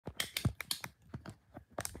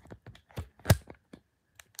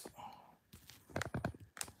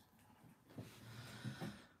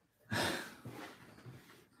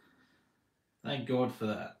Thank God for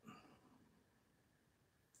that.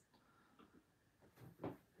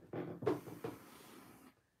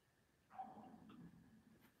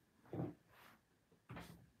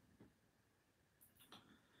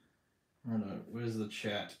 Righto, where's the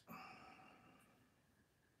chat?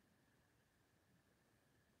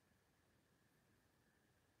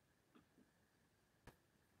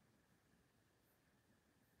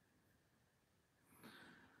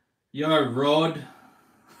 Yo, Rod.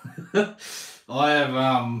 I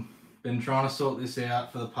have been trying to sort this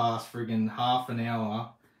out for the past friggin' half an hour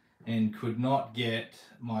and could not get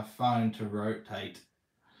my phone to rotate.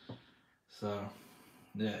 So,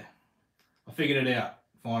 yeah. I figured it out,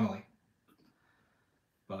 finally.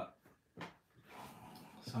 But,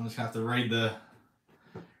 so I'm just going to have to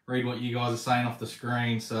read what you guys are saying off the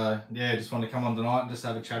screen. So, yeah, just wanted to come on tonight and just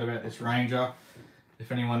have a chat about this Ranger.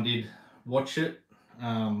 If anyone did watch it.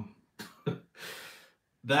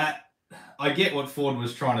 That I get what Ford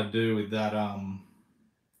was trying to do with that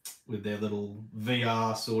with their little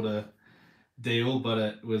VR sort of deal, but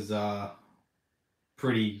it was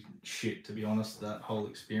pretty shit, to be honest, that whole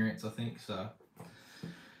experience, I think. So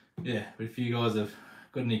yeah, but if you guys have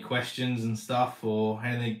got any questions and stuff or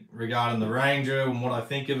anything regarding the Ranger and what I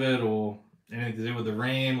think of it, or anything to do with the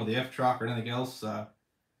Ram or the F-Truck or anything else, am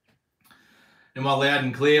I loud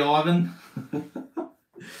and clear, Ivan?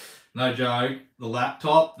 No joke. The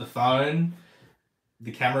laptop, the phone,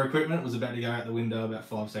 the camera equipment was about to go out the window about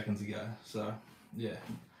 5 seconds ago. So, yeah.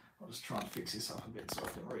 I'll just try and fix this up a bit so I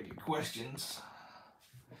can read your questions.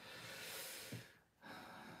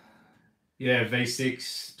 Yeah,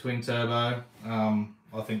 V6 twin turbo.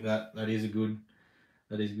 I think that is a good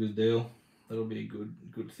deal. That'll be a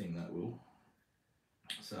good thing, that will.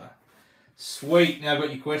 So, sweet. Now I've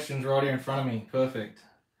got your questions right here in front of me. Perfect.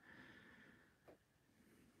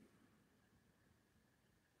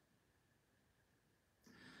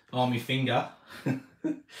 Oh, my finger.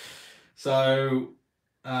 So,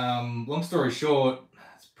 long story short,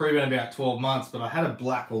 it's probably been about 12 months, but I had a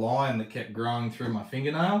black line that kept growing through my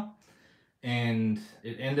fingernail, and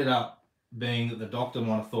it ended up being that the doctor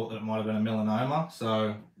might have thought that it might have been a melanoma.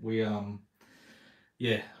 So we had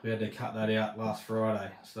to cut that out last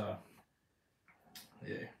Friday. So,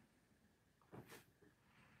 yeah.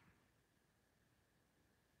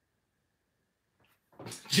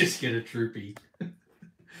 Just get a troopy.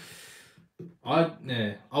 I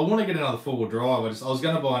want to get another 4-wheel drive. I was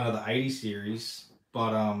going to buy another 80 series,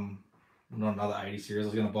 but not another 80 series. I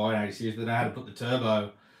was going to buy an 80 series, but then I had to put the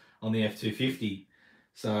turbo on the F250.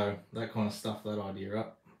 So that kind of stuffed that idea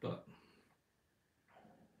up. But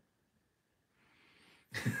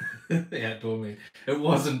the outdoor me, it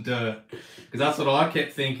wasn't dirt, because that's what I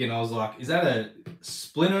kept thinking. I was like, is that a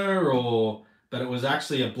splinter or? But it was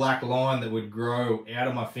actually a black line that would grow out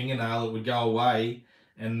of my fingernail. It would go away,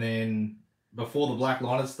 and then before the black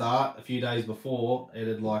line would start, a few days before, it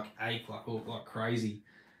had like ached like crazy.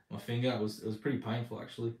 My finger, it was pretty painful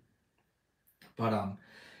actually. But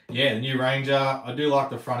yeah, the new Ranger, I do like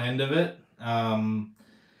the front end of it. I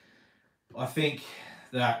think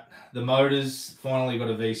that the motor's finally got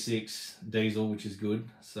a V6 diesel, which is good.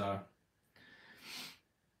 So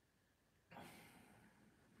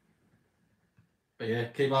but yeah,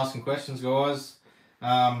 keep asking questions, guys.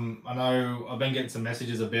 I know I've been getting some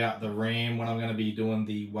messages about the RAM when I'm going to be doing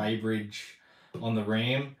the weighbridge on the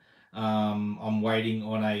RAM. I'm waiting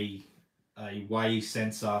on a weigh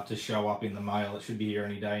sensor to show up in the mail. It should be here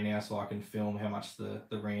any day now, so I can film how much the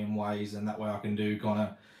RAM weighs, and that way I can do kind of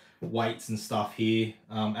weights and stuff here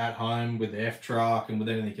at home with the F-Truck and with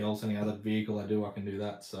anything else, any other vehicle I do, I can do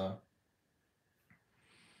that. So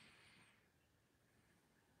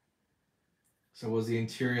was the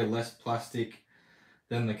interior less plastic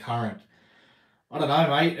than the current? I don't know,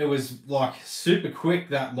 mate. It was like super quick,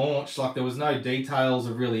 that launch. Like there was no details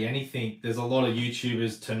of really anything. There's a lot of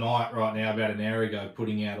YouTubers tonight, right now, about an hour ago,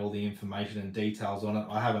 putting out all the information and details on it.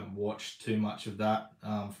 I haven't watched too much of that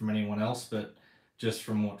from anyone else, but just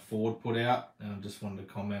from what Ford put out. And I just wanted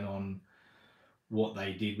to comment on what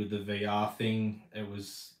they did with the VR thing. It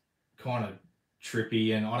was kind of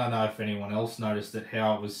trippy, and I don't know if anyone else noticed it,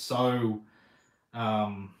 how it was so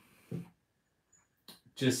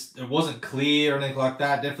just, it wasn't clear or anything like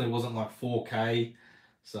that. Definitely wasn't like 4K.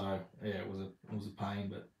 So yeah, it was a pain.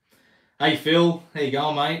 But hey, Phil, how you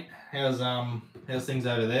going, mate? How's things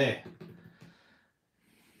over there?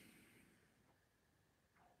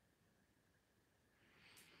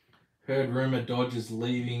 Heard rumor Dodge is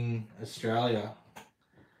leaving Australia.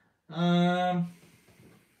 I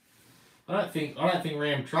don't think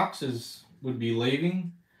Ram Trucks would be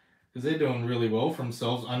leaving. because they're doing really well for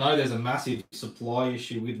themselves. I know there's a massive supply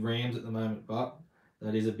issue with Rams at the moment, but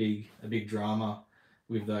that is a big drama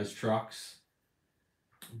with those trucks.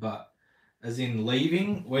 But as in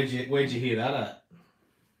leaving, where'd you hear that at?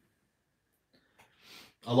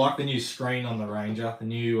 I like the new screen on the Ranger. The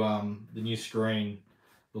new screen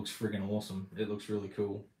looks friggin' awesome. It looks really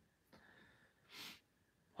cool.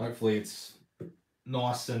 Hopefully it's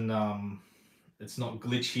nice and it's not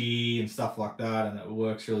glitchy and stuff like that, and it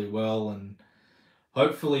works really well. And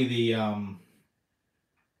hopefully the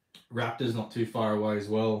Raptor's not too far away as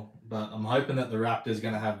well. But I'm hoping that the Raptor's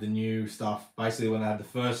going to have the new stuff. Basically, when they had the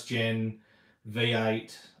first gen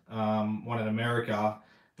V8 one in America,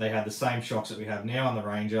 they had the same shocks that we have now on the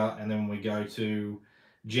Ranger. And then when we go to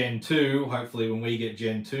Gen 2, hopefully when we get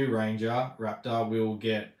Gen 2 Ranger Raptor, we'll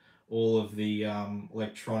get all of the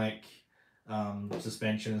electronic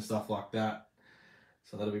suspension and stuff like that.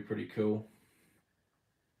 So that'll be pretty cool.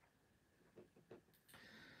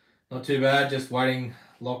 Not too bad, just waiting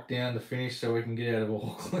lockdown to finish so we can get out of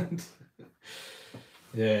Auckland.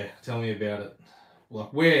 Yeah, tell me about it.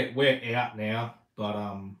 Like we're out now,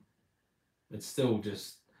 but it's still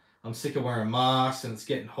just, I'm sick of wearing masks and it's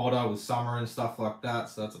getting hotter with summer and stuff like that,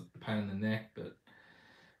 so that's a pain in the neck, but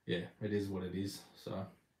yeah, it is what it is. So,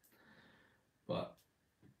 but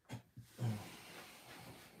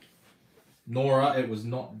Nora, it was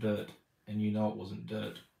not dirt, and you know it wasn't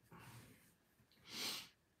dirt.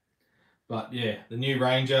 But yeah, the new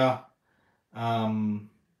Ranger, they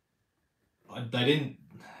didn't,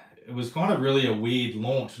 it was kind of really a weird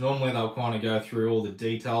launch. Normally they'll kind of go through all the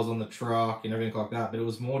details on the truck and everything like that, but it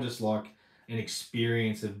was more just like an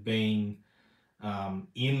experience of being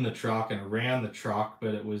in the truck and around the truck.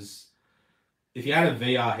 But it was, if you had a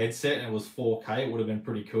VR headset and it was 4K, it would have been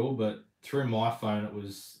pretty cool, but through my phone it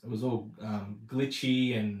was all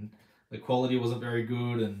glitchy and the quality wasn't very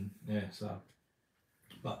good, and yeah, so,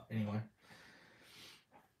 but anyway.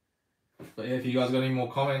 But yeah, if you guys got any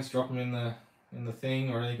more comments, drop them in the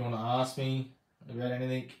thing, or anything you want to ask me about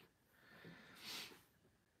anything.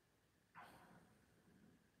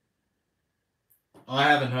 I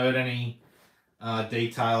haven't heard any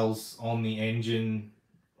details on the engine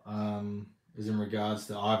as in regards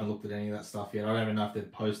to, I haven't looked at any of that stuff yet. I don't even know if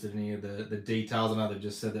they've posted any of the details. I know they've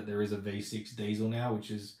just said that there is a V6 diesel now,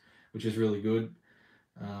 which is really good.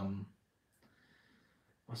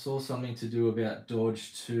 I saw something to do about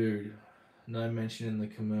Dodge too. No mention in the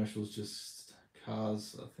commercials, just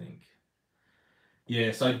cars, I think.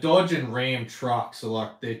 Yeah, so Dodge and Ram trucks are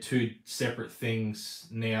like, they're two separate things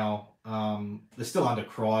now. They're still under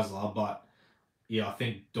Chrysler, but yeah, I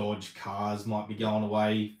think Dodge cars might be going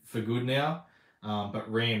away for good now.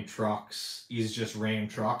 But Ram trucks is just Ram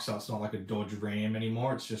truck, so it's not like a Dodge Ram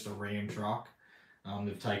anymore. It's just a Ram truck.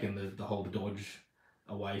 They've taken the whole Dodge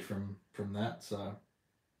away from that, so.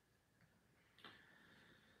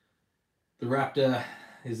 The Raptor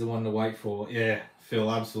is the one to wait for. Yeah, Phil,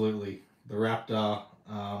 absolutely. The Raptor,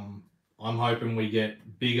 I'm hoping we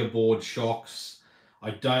get bigger board shocks. I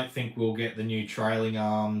don't think we'll get the new trailing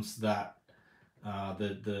arms that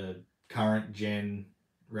the current gen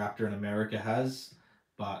Raptor in America has,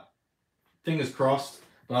 but fingers crossed.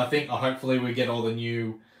 But hopefully we get all the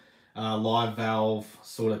new live valve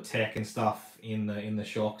sort of tech and stuff in the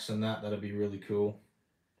shocks, and that'll be really cool.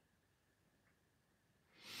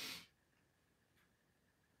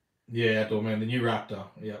 Yeah, Outdoor Man, the new Raptor.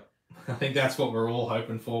 Yep. I think that's what we're all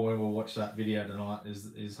hoping for when we watch that video tonight,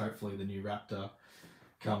 is hopefully the new Raptor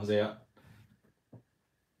comes out.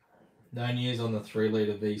 No news on the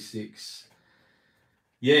 3-litre V6.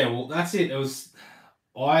 Yeah, well, that's it.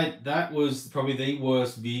 That was probably the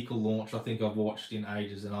worst vehicle launch I think I've watched in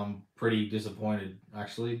ages, and I'm pretty disappointed,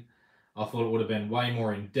 actually. I thought it would have been way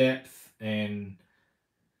more in depth and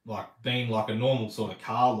like being like a normal sort of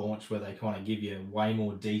car launch where they kind of give you way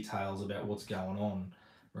more details about what's going on,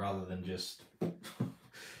 rather than just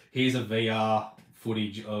here's a VR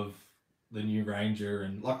footage of the new Ranger.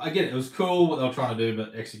 And like, I get it was cool what they were trying to do,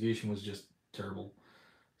 but execution was just terrible.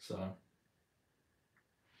 So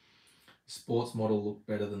sports model looked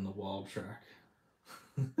better than the Wild Track.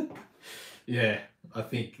 Yeah, I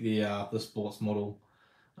think the sports model,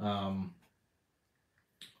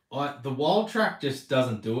 the Wild Track just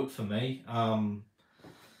doesn't do it for me.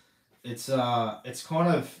 It's kind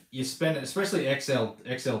of, you spend, especially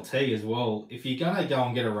XLT as well. If you're gonna go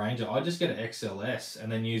and get a Ranger, I just get an XLS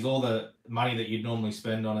and then use all the money that you'd normally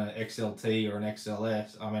spend on an XLT or an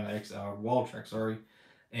XLS. I mean, Wild Track, sorry,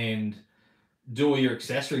 and do all your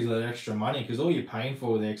accessories with that extra money, because all you're paying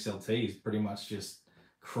for with the XLT is pretty much just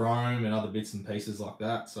chrome and other bits and pieces like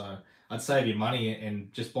that. So I'd save your money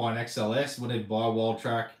and just buy an XLS. Wouldn't buy a Wild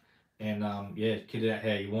Track, and yeah, kit it out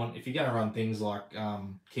how you want. If you're going to run things like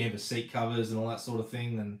canvas seat covers and all that sort of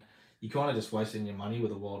thing, then you're kind of just wasting your money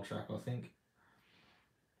with a wild track, I think.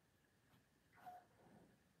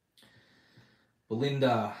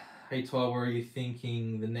 Belinda, hey Ty, where are you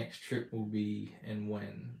thinking the next trip will be and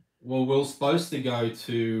when? Well, we're supposed to go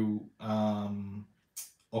to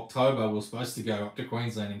October. We're supposed to go up to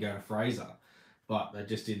Queensland and go to Fraser, but that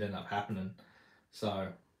just didn't end up happening. So,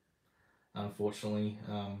 unfortunately,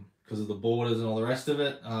 because of the borders and all the rest of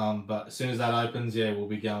it. But as soon as that opens, yeah, we'll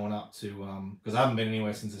be going up to because I haven't been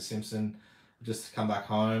anywhere since the Simpson. Just come back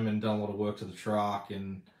home and done a lot of work to the truck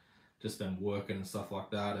and just been working and stuff like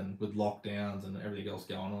that, and with lockdowns and everything else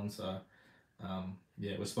going on. So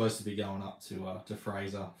yeah, we're supposed to be going up to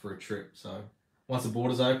Fraser for a trip. So once the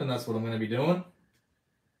borders open, that's what I'm going to be doing.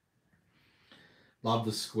 Love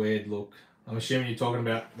the squared look. I'm assuming you're talking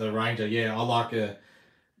about the Ranger. Yeah, I like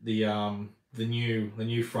the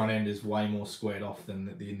new front end is way more squared off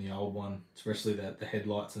than the old one, especially the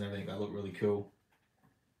headlights and everything. They look really cool.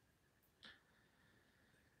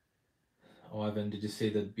 Ivan, did you see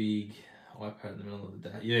the big iPad in the middle of the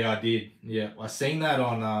day? Yeah, I did. Yeah, I seen that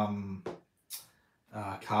on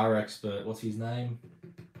Car Expert. What's his name?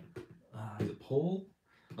 Is it Paul?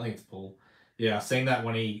 I think it's Paul. Yeah, I seen that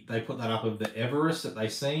when they put that up of the Everest that they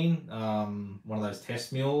seen, one of those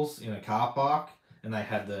test mules in a car park, and they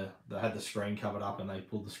had the screen covered up, and they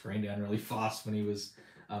pulled the screen down really fast when he was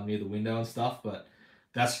near the window and stuff. But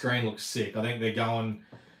that screen looks sick. I think they're going.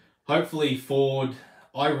 Hopefully Ford.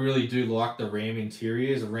 I really do like the Ram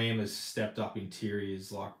interiors. Ram has stepped up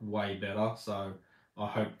interiors like way better. So I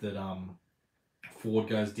hope that Ford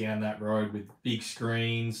goes down that road with big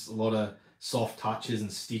screens, a lot of soft touches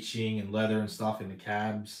and stitching and leather and stuff in the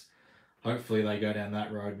cabs. Hopefully they go down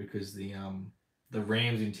that road because the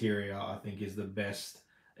Rams interior I think is the best,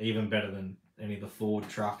 even better than any of the Ford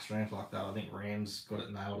trucks or anything like that. I think Rams got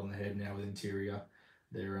it nailed on the head now with interior.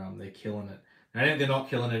 They're killing it. I think they're not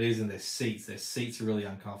killing it is in their seats. Their seats are really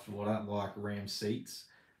uncomfortable. I don't like Ram seats,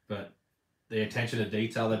 but the attention to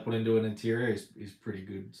detail they put into an interior is pretty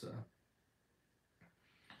good. So,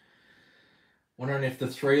 wondering if the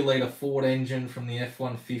 3-litre Ford engine from the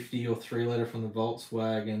F-150 or 3-litre from the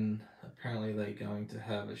Volkswagen, apparently they're going to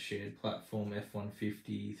have a shared platform.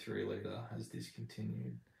 F-150 3-litre has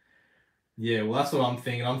discontinued. Yeah, well, that's what I'm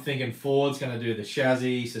thinking. I'm thinking Ford's going to do the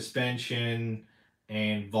chassis, suspension,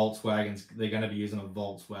 and Volkswagens. They're going to be using a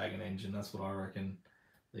Volkswagen engine. That's what I reckon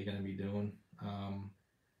they're going to be doing.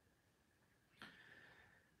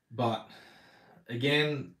 But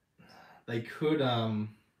again, they could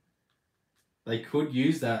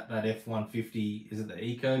use that F-150. Is it the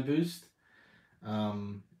EcoBoost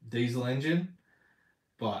diesel engine?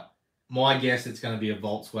 But my guess it's going to be a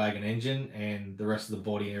Volkswagen engine, and the rest of the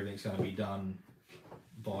body and everything's going to be done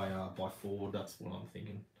by Ford. That's what I'm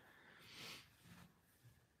thinking.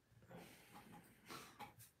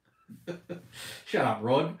 Shut up,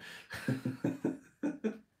 Rod.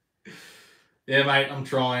 Yeah, mate, I'm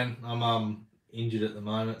trying. I'm injured at the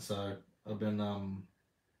moment, so I've been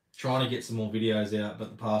trying to get some more videos out. But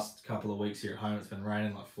the past couple of weeks here at home, it's been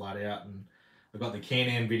raining like flat out, and I've got the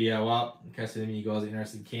Can-Am video up in case any of you guys are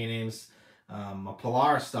interested in Can-Ams. My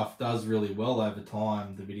Polaris stuff does really well over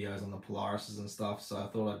time, the videos on the Polarises and stuff, so I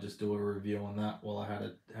thought I'd just do a review on that while I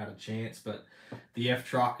had a chance. But the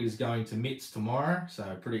F-Truck is going to MITS tomorrow,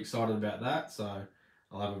 so pretty excited about that. So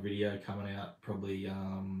I'll have a video coming out probably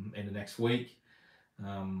end of next week.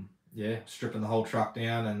 Yeah, stripping the whole truck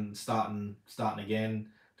down and starting again,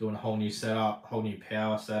 doing a whole new setup, whole new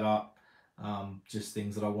power setup, just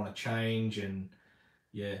things that I want to change, and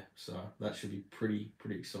yeah, so that should be pretty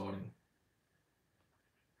exciting.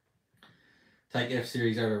 Take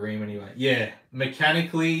F-Series over Ram anyway. Yeah,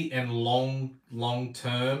 mechanically and long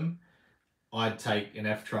term, I'd take an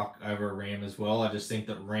F-Truck over a Ram as well. I just think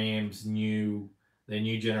that Ram's their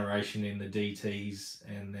new generation in the DTs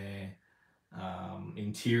and their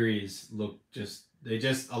interiors they're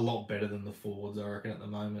just a lot better than the Fords, I reckon, at the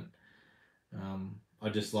moment. I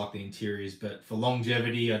just like the interiors, but for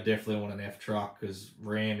longevity, I definitely want an F-Truck because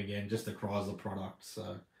Ram, again, just a Chrysler product.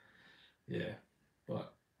 So yeah,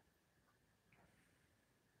 but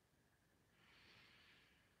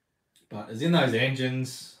as in those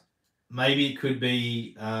engines, maybe it could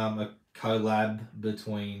be a collab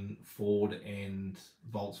between Ford and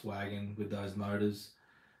Volkswagen with those motors,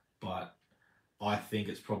 but I think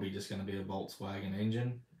it's probably just going to be a Volkswagen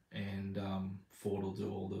engine, and Ford will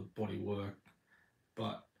do all the body work.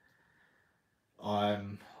 But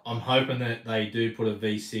I'm hoping that they do put a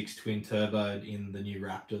V6 twin turbo in the new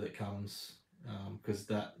Raptor that comes because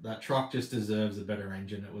that truck just deserves a better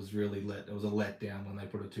engine. It was really it was a letdown when they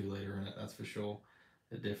put a 2 liter in it. That's for sure.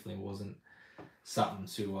 It definitely wasn't something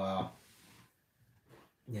to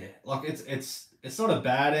yeah, like it's not a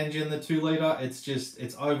bad engine, the 2 liter. It's just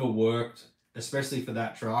it's overworked, especially for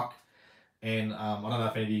that truck. And I don't know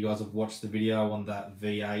if any of you guys have watched the video on that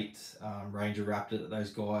V8 Ranger Raptor that those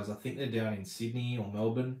guys, I think they're down in Sydney or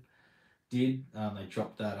Melbourne, did. They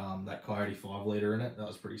dropped that Coyote 5 liter in it. That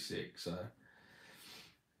was pretty sick. So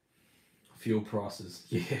fuel prices,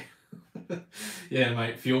 yeah. Yeah,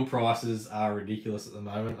 mate, fuel prices are ridiculous at the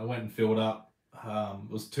moment. I went and filled up. It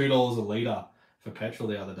was $2 a litre for petrol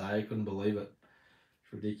the other day. I couldn't believe it.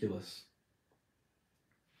 It's ridiculous.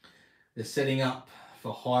 They're setting up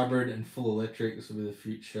for hybrid and full electric. This will be the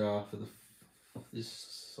future for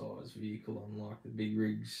this size vehicle, unlike the big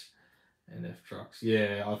rigs and F trucks.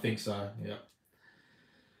 Yeah, I think so. Yeah,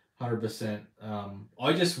 100%.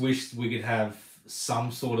 I just wish we could have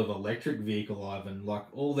some sort of electric vehicle, Ivan. Like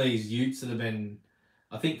all these Utes that have been,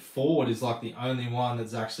 I think Ford is like the only one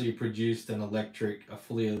that's actually produced a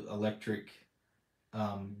fully electric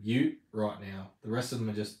Ute right now. The rest of them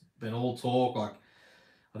have just been all talk. Like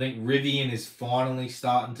I think Rivian is finally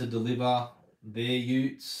starting to deliver their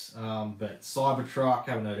Utes, but Cybertruck,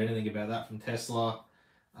 haven't heard anything about that from Tesla.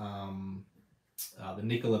 The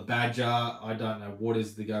Nikola Badger, I don't know what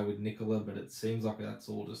is the go with Nikola, but it seems like that's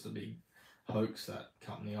all just a big hoax, that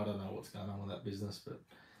company. I don't know what's going on with that business, but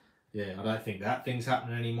yeah, I don't think that thing's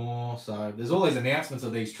happening anymore. So there's all these announcements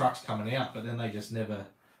of these trucks coming out, but then they just never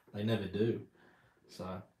do.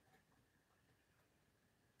 So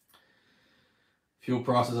fuel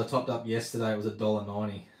prices I topped up yesterday, it was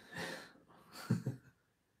 $1.90. I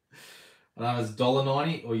don't know if it's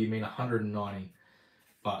 $1.90 or you mean 190.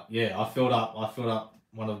 But yeah, I filled up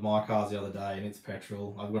one of my cars the other day and it's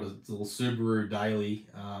petrol. I've got a little Subaru Daily.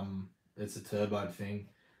 It's a turbo thing,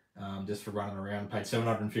 just for running around. Paid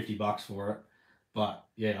 $750 for it. But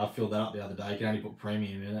yeah, I filled that up the other day. You can only put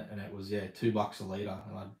premium in it, and it was $2 a litre,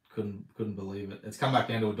 and I couldn't believe it. It's come back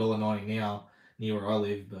down to $1.90 now near where I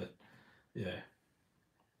live, but yeah.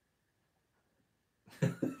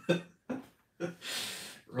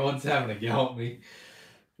 Rod's having a go at me.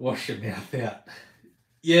 Wash your mouth out.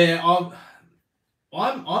 Yeah,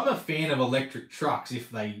 I'm a fan of electric trucks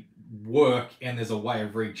if they work and there's a way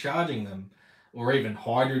of recharging them, or even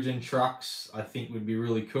hydrogen trucks. I think would be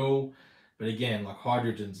really cool. But again, like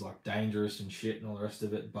hydrogen's like dangerous and shit and all the rest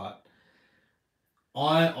of it. But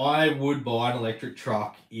I would buy an electric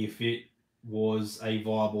truck if it was a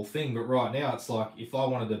viable thing. But right now it's like if I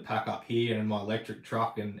wanted to pack up here in my electric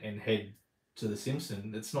truck and head to the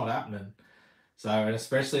Simpson, it's not happening. So, and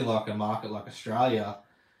especially like a market like Australia,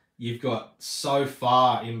 you've got so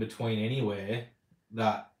far in between anywhere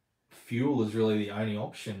that fuel is really the only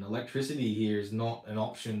option. Electricity here is not an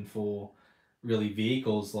option for really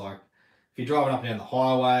vehicles. Like if you're driving up and down the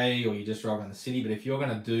highway or you just drive around the city, but if you're going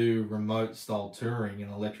to do remote style touring in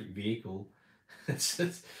an electric vehicle, it's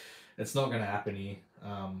not going to happen here.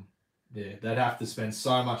 Yeah, they'd have to spend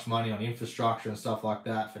so much money on infrastructure and stuff like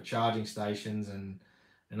that for charging stations and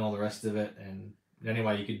all the rest of it. And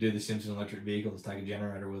anyway, you could do the Simpson electric vehicle, just take a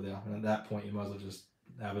generator with you. And at that point, you might as well just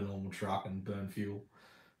have a normal truck and burn fuel.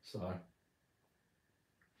 So,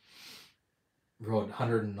 Rod,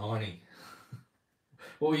 190.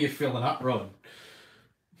 What were you filling up, Rod?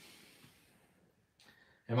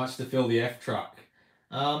 How much to fill the F truck?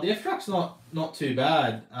 The F truck's not too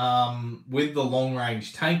bad. With the long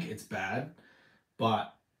range tank, it's bad,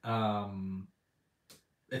 but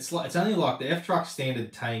it's only like the F truck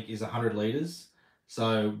standard tank is 100 liters.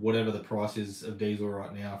 So whatever the price is of diesel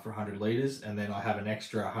right now for 100 liters, and then I have an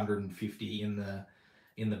extra 150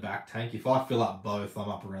 in the back tank. If I fill up both, I'm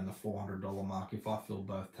up around the $400 mark if I fill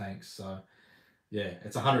both tanks. So yeah,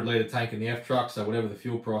 it's a 100 liter tank in the F truck. So whatever the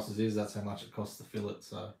fuel prices is, that's how much it costs to fill it.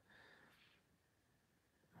 So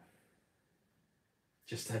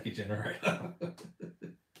just take a generator.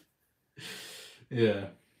 Yeah.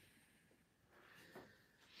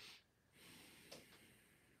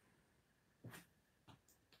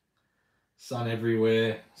 Sun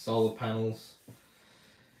everywhere, solar panels.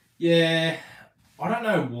 Yeah, I don't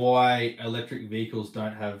know why electric vehicles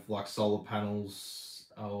don't have like solar panels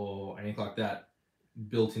or anything like that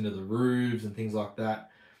built into the roofs and things like that.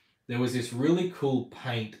 There was this really cool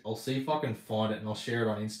paint. I'll see if I can find it and I'll share it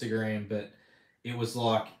on Instagram, but it was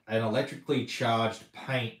like an electrically charged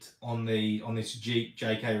paint on this Jeep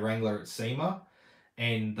JK Wrangler at SEMA,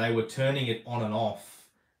 and they were turning it on and off,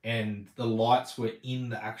 and the lights were in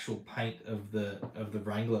the actual paint of the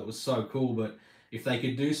Wrangler. It was so cool. But if they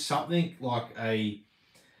could do something like a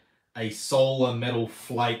solar metal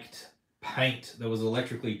flaked paint that was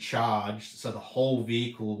electrically charged, so the whole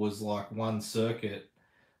vehicle was like one circuit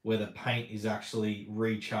where the paint is actually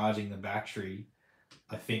recharging the battery,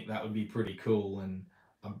 I think that would be pretty cool. And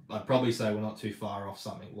I'd probably say we're not too far off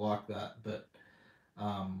something like that. But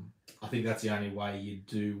I think that's the only way you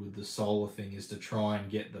do with the solar thing, is to try and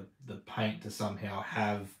get the paint to somehow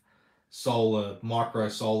have micro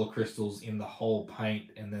solar crystals in the whole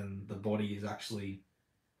paint, and then the body is actually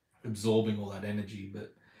absorbing all that energy.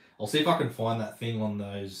 But I'll see if I can find that thing on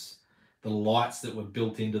the lights that were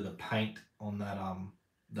built into the paint on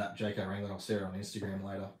that JK Wrangler. I'll see it on Instagram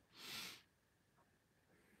later.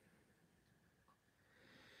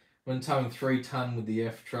 When towing 3 ton with the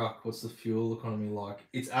F truck, what's the fuel economy like?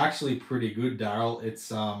 It's actually pretty good, Daryl.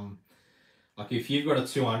 It's like if you've got a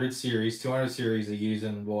 200 series are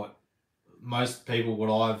using what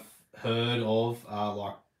I've heard of are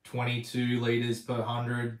like 22 litres per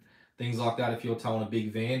 100, things like that if you're towing a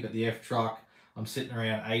big van. But the F truck, I'm sitting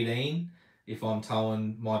around 18 if I'm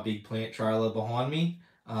towing my big plant trailer behind me.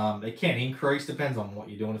 It can increase, depends on what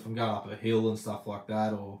you're doing. If I'm going up a hill and stuff like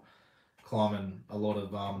that, or climbing a lot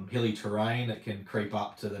of hilly terrain, it can creep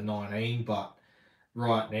up to the 19, but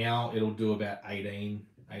right now it'll do about 18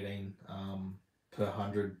 per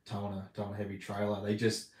 100 towing a heavy trailer.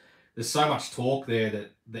 There's so much torque there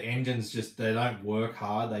that the engines they don't work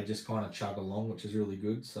hard, they just kind of chug along, which is really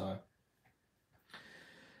good. So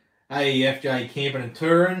hey, FJ camping and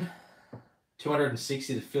touring,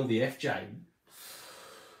 260 to fill the FJ.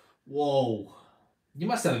 Whoa, you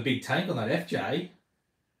must have a big tank on that FJ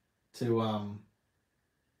to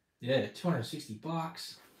yeah,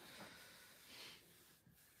 $260.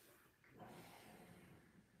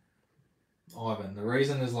 Ivan, the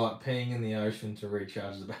reason is like peeing in the ocean to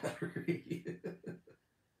recharge the battery.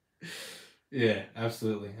 Yeah,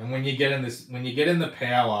 absolutely. And when you get in the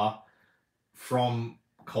power from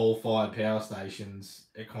coal-fired power stations,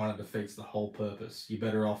 it kind of defeats the whole purpose. You're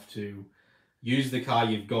better off to use the car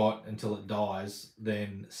you've got until it dies,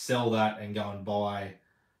 then sell that and go and buy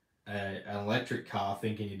an electric car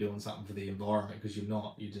thinking you're doing something for the environment, because you're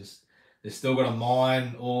not. They're still got to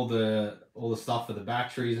mine all the stuff for the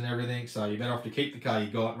batteries and everything, so you're better off to keep the car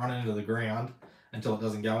you got, run it into the ground until it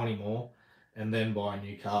doesn't go anymore, and then buy a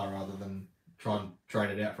new car rather than try and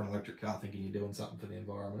trade it out for an electric car thinking you're doing something for the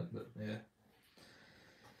environment. But yeah.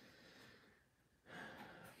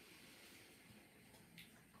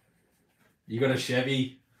 You got a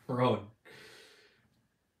Chevy, Rod?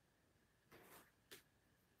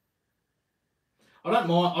 I don't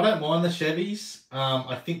mind the Chevys.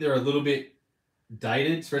 I think they're a little bit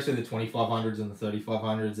dated, especially the 2500s and the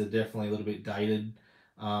 3500s. They're definitely a little bit dated.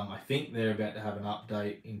 I think they're about to have an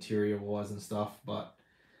update interior wise and stuff. But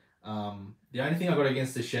the only thing I've got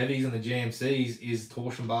against the Chevys and the GMCs is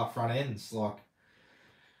torsion bar front ends. Like,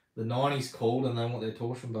 the 90s called and they want their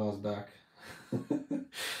torsion bars back.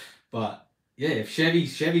 But yeah, if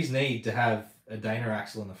Chevys need to have a Dana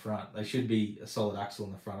axle in the front. They should be a solid axle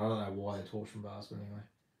in the front. I don't know why they're torsion bars, but anyway.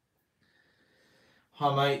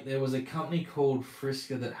 Hi mate, there was a company called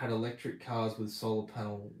Frisker that had electric cars with solar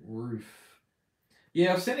panel roof.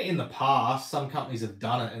 Yeah, I've seen it in the past. Some companies have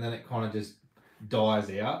done it and then it kind of just dies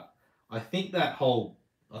out. I think I'm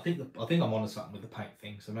onto something with the paint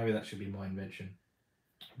thing, so maybe that should be my invention.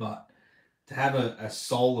 But to have a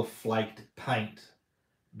solar flaked paint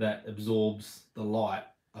that absorbs the light,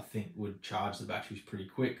 I think would charge the batteries pretty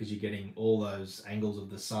quick, because you're getting all those angles of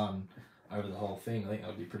the sun over the whole thing. I think that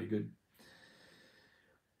would be pretty good.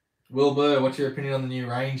 Wilbur, what's your opinion on the new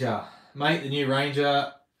Ranger? Mate, the new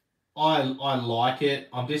Ranger, I like it.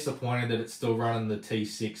 I'm disappointed that it's still running the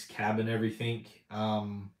T6 cab and everything.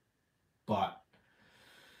 But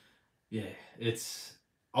yeah,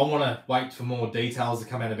 I want to wait for more details to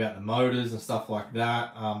come out about the motors and stuff like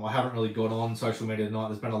that. I haven't really got on social media tonight.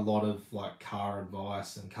 There's been a lot of like car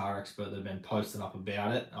advice and car expert that have been posting up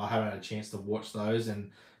about it. I haven't had a chance to watch those,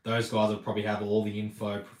 and those guys will probably have all the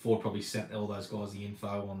info. Ford probably sent all those guys the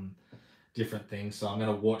info on different things. So I'm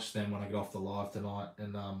going to watch them when I get off the live tonight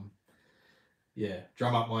and yeah,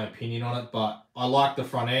 drum up my opinion on it. But I like the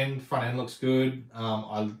front end. Front end looks good.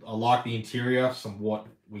 I like the interior from what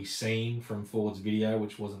we seen from Ford's video,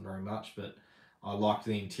 which wasn't very much, but I liked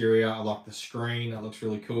the interior. I like the screen. That looks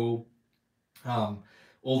really cool.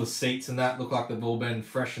 All the seats and that look like they've all been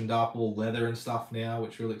freshened up, all leather and stuff now,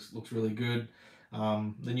 which really looks really good.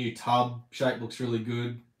 The new tub shape looks really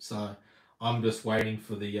good. So I'm just waiting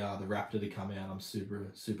for the Raptor to come out. I'm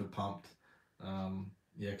super pumped.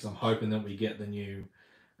 Yeah, because I'm hoping that we get the new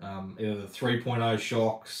either the 3.0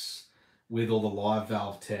 shocks with all the live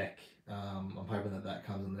valve tech. I'm hoping that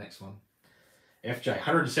comes in the next one. FJ,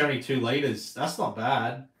 172 litres. That's not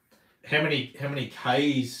bad. how many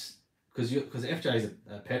Ks, because FJ is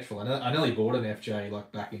a petrol. I nearly bought an FJ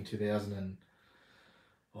like back in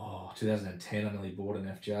 2010. I nearly bought an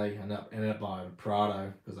FJ. I ended up buying a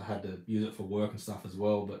Prado because I had to use it for work and stuff as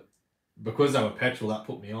well. But because they were petrol, that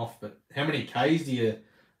put me off. But how many Ks do you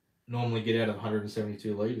normally get out of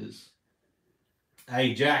 172 litres?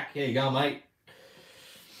 Hey Jack, here you go, mate.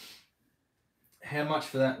 How much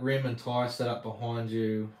for that rim and tyre setup behind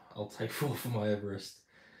you? I'll take 4 for my Everest.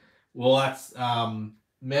 Well, that's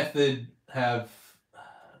Method have.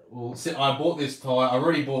 Well, I bought this tyre.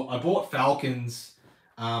 I bought Falcons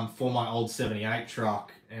for my old 78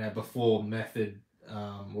 truck before Method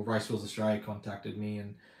or Race Wheels Australia contacted me,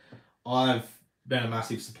 and I've been a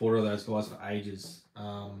massive supporter of those guys for ages.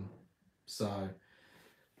 So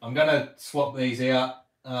I'm gonna swap these out,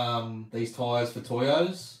 these tyres for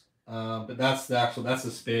Toyos. But that's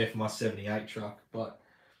the spare for my 78 truck. But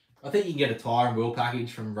I think you can get a tyre and wheel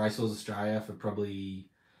package from Race Wheels Australia for probably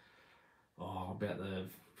about the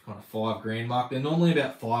kind of $5,000 mark. They're normally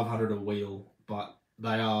about 500 a wheel, but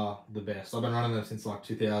they are the best. I've been running them since like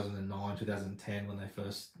 2009, 2010 when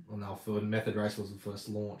Method Race Wheels were first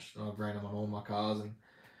launched. I've ran them on all my cars, and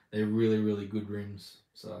they're really, really good rims.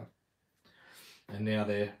 So, and now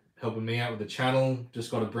they're helping me out with the channel.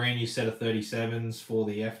 Just got a brand new set of 37s for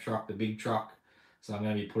the F truck, the big truck. So I'm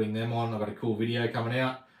going to be putting them on. I've got a cool video coming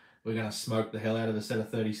out. We're going to smoke the hell out of a set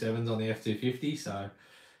of 37s on the F250. So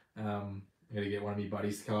I'm going to get one of my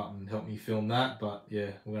buddies to come up and help me film that. But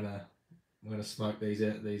yeah, we're gonna smoke these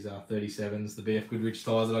 37s, the BF Goodrich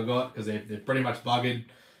tyres that I got, because they're pretty much buggered.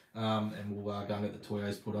 And we'll go and get the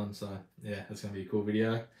Toyos put on. So yeah, that's going to be a cool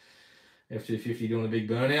video. F250 doing a big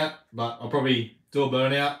burnout, but I'll probably do a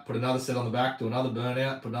burnout, put another set on the back, do another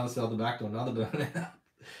burnout, put another set on the back, do another burnout,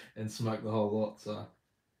 and smoke the whole lot. So,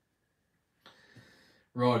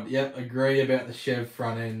 Rod, yep, agree about the Chev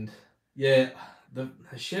front end. Yeah, the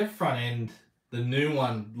Chev front end, the new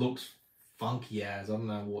one looks funky as. I don't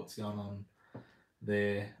know what's going on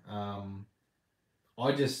there. The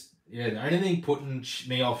only thing putting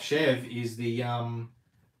me off Chev is the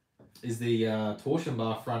torsion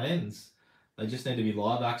bar front ends. They just need to be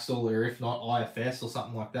live axle, or if not IFS or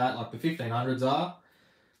something like that. Like the 1500s are,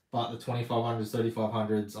 but the 2500s,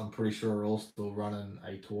 3500s, I'm pretty sure are all still running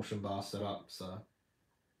a torsion bar setup. So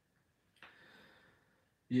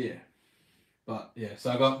yeah, but yeah.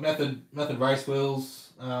 So I got Method Race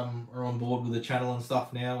Wheels are on board with the channel and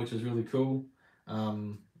stuff now, which is really cool.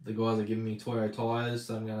 The guys are giving me Toyo tires,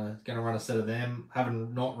 so I'm gonna run a set of them.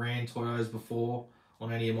 Haven't not ran Toyos before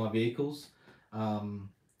on any of my vehicles.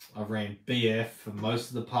 I've ran BF for most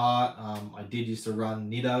of the part. I did used to run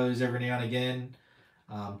Nittos every now and again.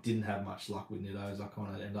 Didn't have much luck with Nittos. I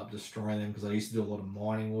kind of end up destroying them because I used to do a lot of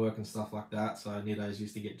mining work and stuff like that. So Nittos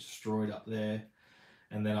used to get destroyed up there.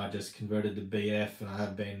 And then I just converted to BF, and I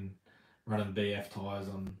have been running BF tyres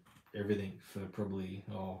on everything for probably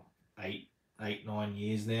 8-9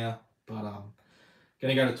 years now. But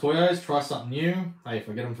gonna go to Toyos, try something new. Hey, if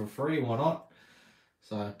I get them for free, why not?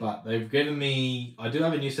 So, but they've given me, I do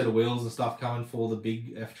have a new set of wheels and stuff coming for the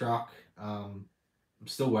big F truck. I'm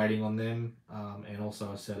still waiting on them, and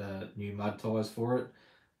also a set of new mud tyres for it.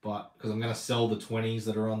 But because I'm going to sell the 20s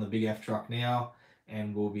that are on the big F truck now,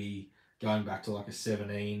 and we'll be going back to like a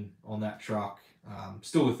 17 on that truck.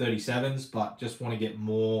 Still with 37s, but just want to get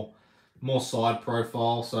more side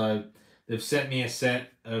profile. So they've sent me a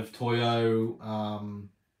set of Toyo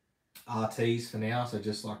RTs for now. So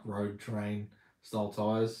just like road terrain style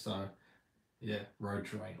tyres. So yeah, road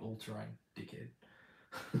terrain, all terrain, dickhead.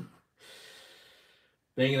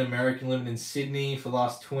 Being an American living in Sydney for the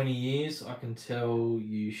last 20 years, I can tell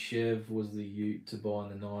you Chev was the ute to buy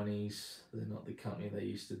in the 90s. They're not the company they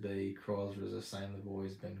used to be. Chrysler is the same, they've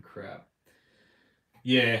always been crap.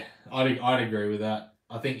 Yeah, I'd agree with that.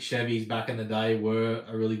 I think Chevys back in the day were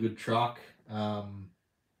a really good truck. I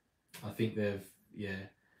think I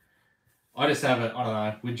just have it, I don't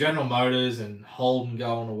know, with General Motors and Holden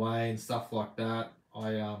going away and stuff like that,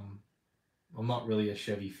 I'm not really a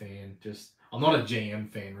Chevy fan. I'm not a GM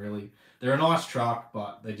fan, really. They're a nice truck,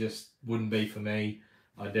 but they just wouldn't be for me.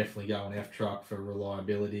 I'd definitely go an F truck for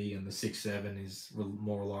reliability, and the 6.7 is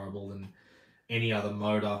more reliable than any other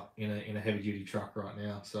motor in a heavy duty truck right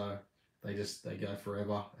now. So they go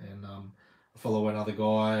forever. And I follow another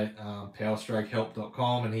guy,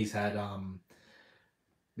 powerstrokehelp.com, and he's had a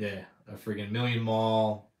friggin' 1,000,000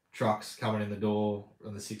 mile trucks coming in the door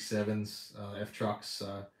on the 6.7s, F trucks.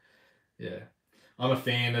 So yeah, I'm a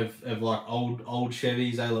fan of like old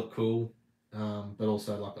Chevys. They look cool, but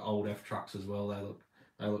also like the old F trucks as well.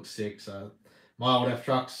 They look sick. So my old F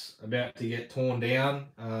truck's about to get torn down.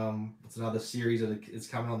 It's another series that is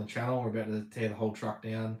coming on the channel. We're about to tear the whole truck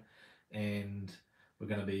down, and we're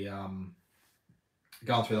going to be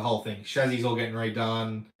going through the whole thing. Chassis all getting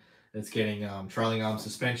redone. It's getting trailing arm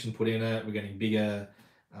suspension put in it. We're getting bigger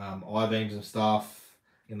I-beams and stuff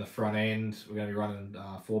in the front end. We're going to be running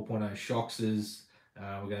 4.0 Shoxes.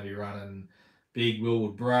 We're going to be running big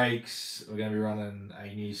Wilwood brakes. We're going to be running a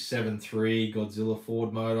new 7.3 Godzilla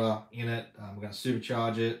Ford motor in it. We're going to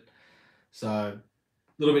supercharge it. So a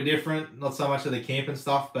little bit different, not so much of the camping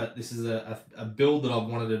stuff, but this is a build that I've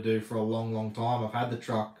wanted to do for a long, long time. I've had the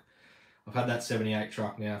truck. I've had that 78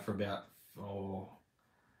 truck now for about,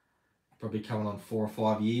 probably coming on 4 or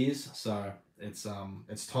 5 years. So it's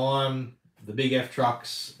time. The big F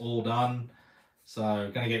truck's all done.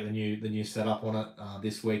 So going to get the new setup on it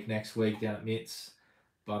this week, next week down at Mitts.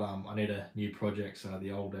 But I need a new project, so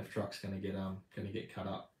the old F truck's going to get cut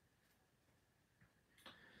up.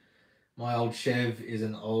 My old Chev is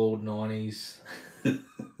an old 90s.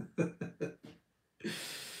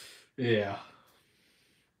 Yeah.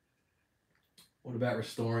 What about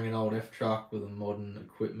restoring an old F truck with a modern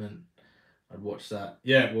equipment? I'd watch that.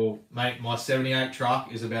 Yeah, well, mate, my 78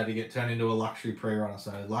 truck is about to get turned into a luxury pre-runner.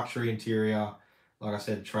 So luxury interior, like I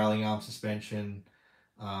said, trailing arm suspension.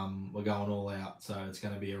 We're going all out. So it's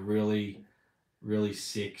going to be a really, really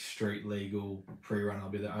sick street legal pre-run. I'll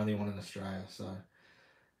be the only one in Australia. So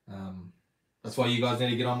that's why you guys need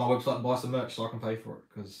to get on my website and buy some merch so I can pay for it.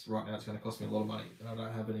 Because right now it's going to cost me a lot of money and I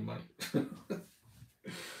don't have any money.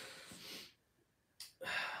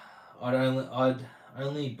 I'd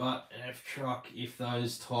only butt an F truck if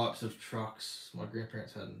those types of trucks my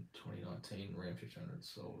grandparents had in 2019 Ram 1500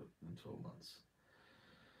 sold it in 12 months.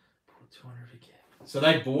 Put 200 again. So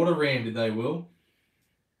they bought a Ram, did they, Will?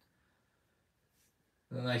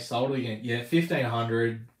 And then they sold it again. Yeah,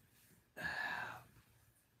 1500.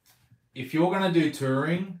 If you're going to do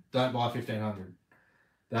touring, don't buy 1500.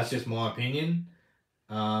 That's just my opinion.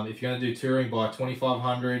 If you're going to do touring, buy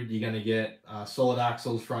 2500. You're going to get solid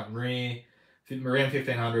axles front and rear. Around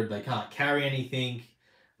 1500, they can't carry anything.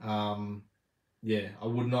 Yeah, I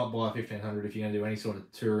would not buy a 1500 if you're going to do any sort of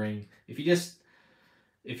touring. If you just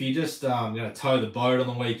going to tow the boat on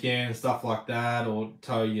the weekend and stuff like that, or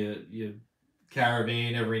tow your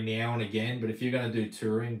caravan every now and again. But if you're going to do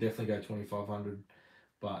touring, definitely go 2500.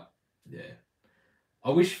 But yeah,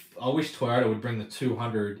 I wish Toyota would bring the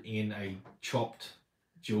 200 in a chopped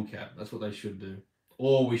dual cab. That's what they should do.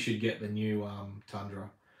 Or we should get the new Tundra.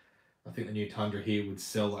 I think the new Tundra here would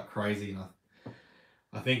sell like crazy, and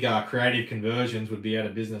I think Creative Conversions would be out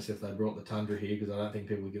of business if they brought the Tundra here, because I don't think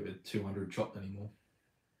people would give it 200 chopped anymore.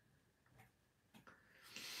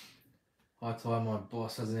 Hi Ty, my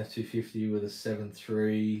boss has an F250 with a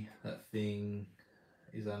 7.3. That thing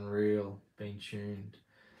is unreal, being tuned.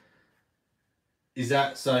 Is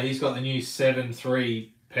that, so he's got the new 7.3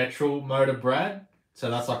 petrol motor, Brad? So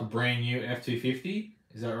that's like a brand new F250?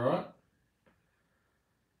 Is that right?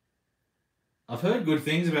 I've heard good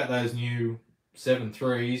things about those new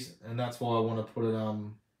 7.3s, and that's why I want to put it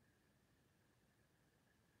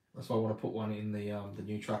that's why I want to put one in the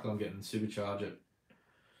new truck I'm getting, supercharge it.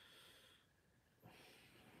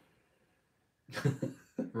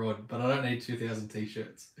 Right, but I don't need 2,000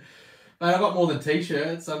 t-shirts. Mate, I've got more than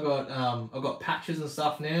t-shirts. I've got patches and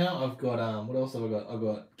stuff now. I've got what else have I got? I've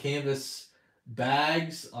got canvas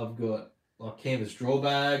bags. I've got like canvas draw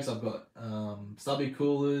bags. I've got stubby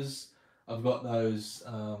coolers. I've got those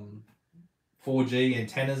 4G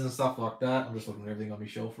antennas and stuff like that. I'm just looking at everything on my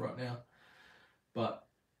shelf right now. But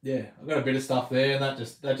yeah, I've got a bit of stuff there, and that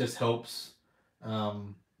just helps.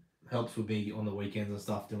 Helps with me on the weekends and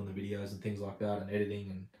stuff, doing the videos and things like that, and editing,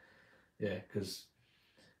 and yeah, because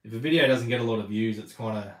if a video doesn't get a lot of views, it's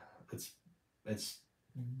kind of it's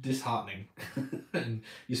disheartening, and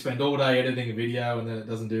you spend all day editing a video and then it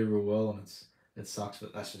doesn't do real well, and it sucks.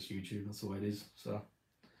 But that's just YouTube. That's the way it is. So,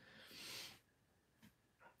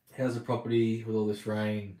 how's the property with all this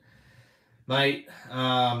rain, mate?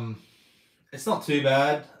 It's not too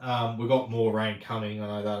bad. We've got more rain coming. I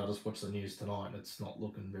know that. I just watched the news tonight and it's not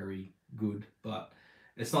looking very good, but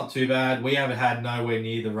it's not too bad. We haven't had nowhere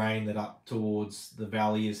near the rain that up towards the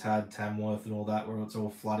valley has had, Tamworth and all that, where it's all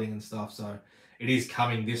flooding and stuff. So it is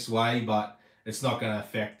coming this way, but it's not going to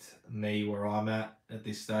affect me where I'm at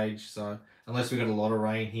this stage. So unless we got a lot of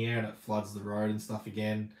rain here and it floods the road and stuff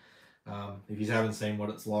again. If you haven't seen what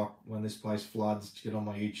it's like when this place floods, get on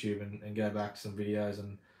my YouTube and go back to some videos,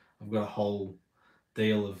 and I've got a whole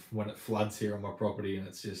deal of when it floods here on my property, and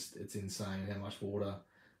it's insane how much water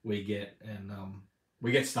we get, and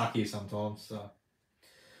we get stuck here sometimes. So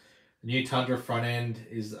The new Tundra front end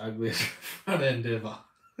is the ugliest front end ever.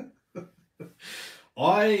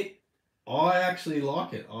 I actually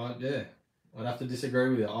like it. I'd have to disagree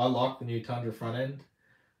with you. I like the new Tundra front end.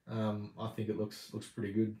 I think it looks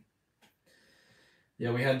pretty good.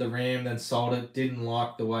 Yeah, we had the Ram, then sold it. Didn't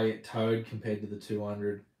like the way it towed compared to the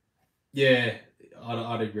 200. Yeah,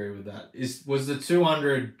 I'd agree with that. Was the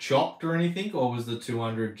 200 chopped or anything, or was the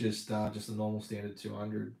 200 just a normal standard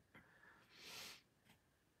 200?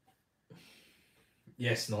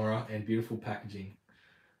 Yes, Nora, and beautiful packaging.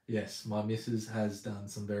 Yes, my missus has done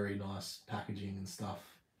some very nice packaging and stuff.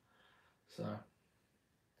 So,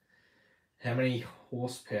 how many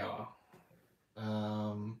horsepower?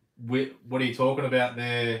 What are you talking about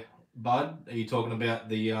there, Bud? Are you talking about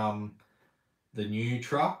the new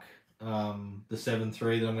truck, the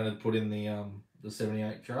 7.3 that I'm going to put in the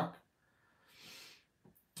 78 truck?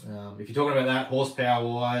 If you're talking about that horsepower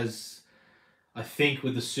wise, I think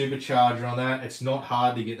with the supercharger on that, it's not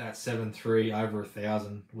hard to get that 7.3 over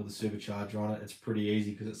 1,000 with the supercharger on it. It's pretty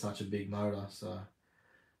easy because it's such a big motor. So,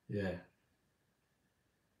 yeah.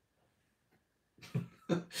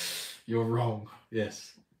 You're wrong.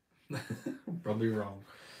 Yes. Probably wrong.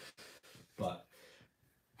 But,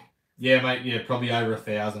 yeah, mate, yeah, probably over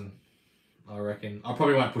 1,000, I reckon. I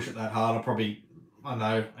probably won't push it that hard. I don't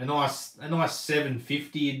know, a nice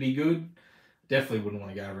 750 would be good. Definitely wouldn't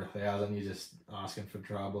want to go over 1,000. You're just asking for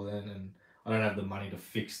trouble then, and I don't have the money to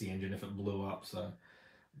fix the engine if it blew up. So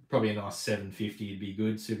probably a nice 750 would be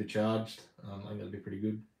good, supercharged. I think that'd be pretty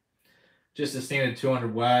good. Just a standard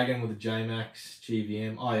 200 wagon with a J-Max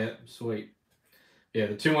GVM. Oh yeah, sweet. Yeah,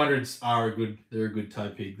 the 200s are they're a good tow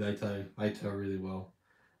pig. They tow really well.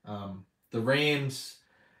 The Rams,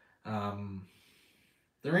 the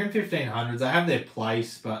Ram 1500s, they have their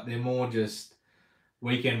place, but they're more just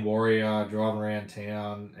weekend warrior driving around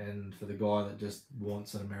town, and for the guy that just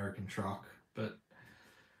wants an American truck but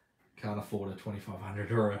can't afford a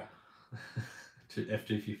 2500 or a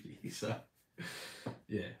F250. So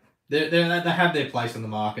yeah, they have their place in the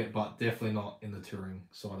market, but definitely not in the touring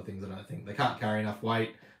side of things. I don't think they can't carry enough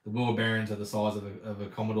weight. The wheel bearings are the size of a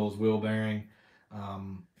Commodore's wheel bearing.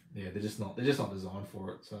 Yeah, they're just not designed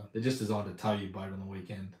for it. So they're just designed to tow your boat on the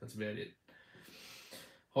weekend. That's about it.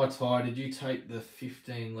 Hi Ty, did you take the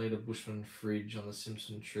 15-litre Bushman fridge on the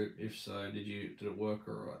Simpson trip? If so, did it work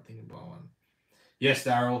alright? Thinking buy one. Yes,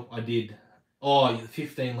 Daryl, I did. Oh, the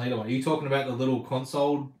 15-litre one. Are you talking about the little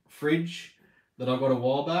console fridge that I got a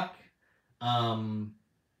while back?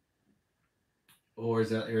 Or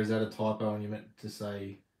is that a typo and you meant to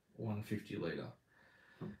say 150-litre?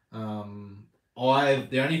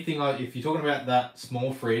 The only thing if you're talking about that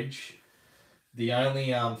small fridge, the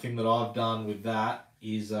only thing that I've done with that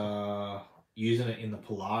is using it in the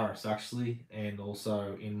Polaris actually, and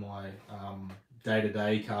also in my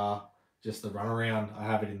day-to-day car, just the runaround. I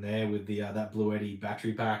have it in there with the that Blue Eddy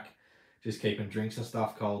battery pack, just keeping drinks and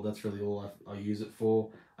stuff cold. That's really all I use it for.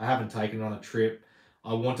 I haven't taken it on a trip.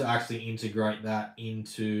 I want to actually integrate that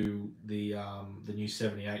into the new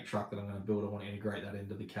 78 truck that I'm going to build. I want to integrate that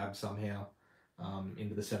into the cab somehow,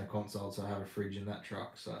 into the center console, so I have a fridge in that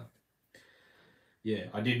truck. So yeah,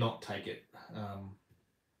 I did not take it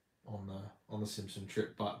on the Simpson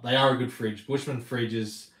trip, but they are a good fridge. Bushman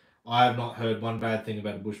fridges, I have not heard one bad thing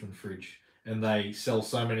about a Bushman fridge, and they sell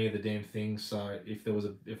so many of the damn things. So if there was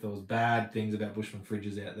bad things about Bushman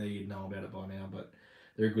fridges out there, you'd know about it by now. But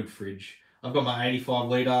they're a good fridge. I've got my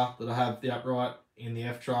 85-litre that I have the upright in the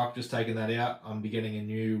F truck. Just taking that out. I'm be getting a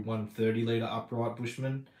new 130-litre upright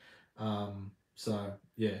Bushman. So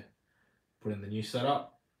yeah, put in the new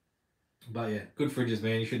setup. But yeah, good fridges,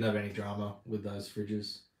 man. You shouldn't have any drama with those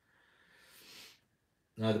fridges.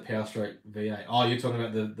 No, the Powerstroke V8. Oh, you're talking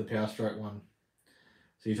about the Powerstroke one.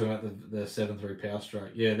 So you're talking about the 7.3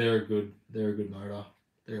 Powerstroke. Yeah, they're a good motor.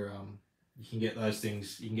 They're you can get those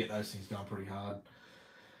things going pretty hard.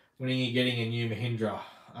 When are you getting a new Mahindra?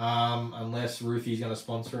 Unless Ruthie's going to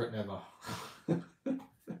sponsor it, never.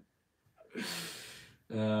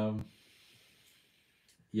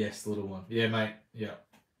 Yes, the little one. Yeah, mate. Yeah.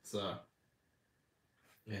 So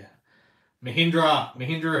yeah. Mahindra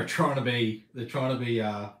are trying to be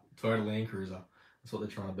Toyota Land Cruiser. That's what they're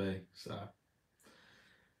trying to be. So,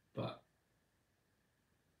 but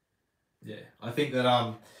yeah, I think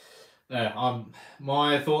that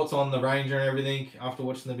my thoughts on the Ranger and everything after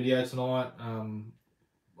watching the video tonight.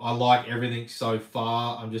 I like everything so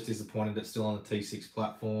far. I'm just disappointed it's still on the T6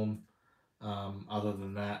 platform. Other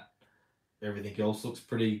than that, everything else looks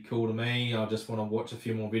pretty cool to me. I just want to watch a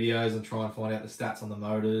few more videos and try and find out the stats on the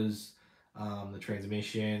motors. The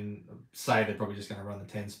transmission, say they're probably just going to run the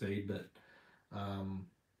 10-speed, but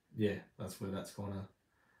yeah, that's where that's kind of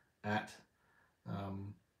at.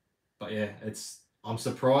 But yeah, I'm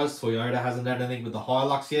surprised Toyota hasn't done anything with the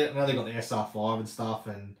Hilux yet. I know they got the SR5 and stuff,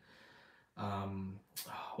 and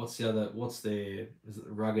what's their, is it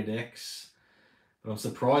the Rugged X? But I'm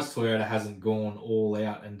surprised Toyota hasn't gone all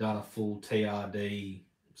out and done a full TRD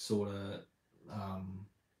sort of,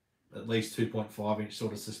 at least 2.5-inch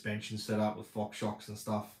sort of suspension setup with Fox shocks and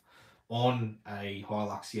stuff on a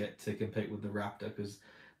Hilux yet to compete with the Raptor, because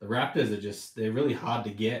the Raptors are they're really hard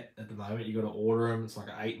to get at the moment. You got to order them. It's like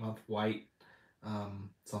an 8-month wait.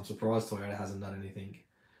 So I'm surprised Toyota hasn't done anything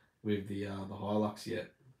with the Hilux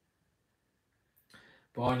yet.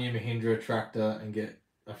 Buy a new Mahindra tractor and get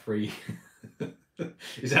a free.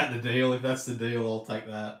 Is that the deal? If that's the deal, I'll take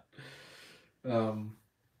that.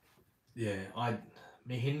 Yeah,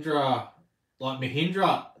 Mahindra,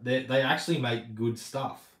 they actually make good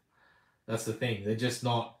stuff. That's the thing. They're just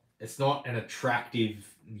not. It's not an attractive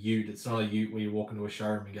ute. It's not a ute where you walk into a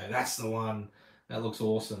showroom and go, "That's the one. That looks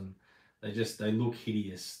awesome." They look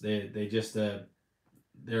hideous. They're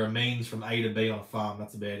a means from A to B on a farm.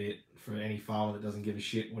 That's about it. For any farmer that doesn't give a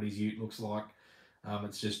shit what his ute looks like,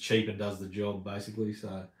 it's just cheap and does the job basically.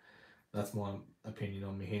 So that's my opinion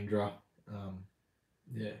on Mahindra.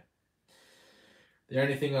 Yeah. The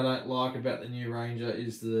only thing I don't like about the new Ranger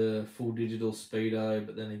is the full digital speedo,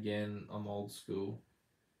 but then again, I'm old school.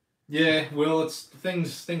 Yeah, well, it's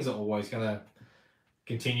things are always gonna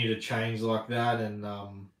continue to change like that, and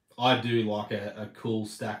I do like a cool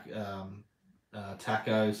stack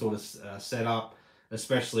tacho sort of setup,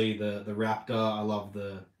 especially the Raptor. I love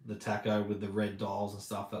the tacho with the red dials and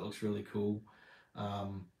stuff. That looks really cool.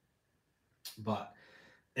 But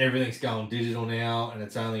everything's going digital now, and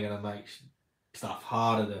it's only going to make stuff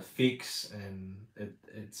harder to fix, and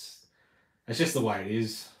it's just the way it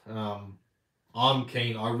is. I'm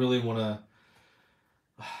keen. I really want to.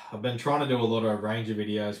 I've been trying to do a lot of Ranger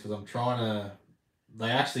videos because I'm trying to.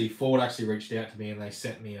 Ford actually reached out to me and they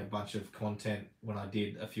sent me a bunch of content when I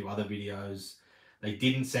did a few other videos. They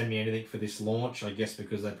didn't send me anything for this launch, I guess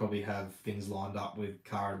because they probably have things lined up with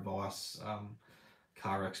Car Advice,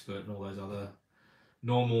 Car Expert, and all those other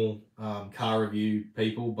normal car review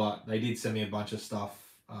people. But they did send me a bunch of stuff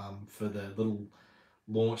for the little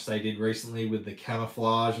launch they did recently with the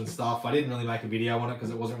camouflage and stuff. I didn't really make a video on it because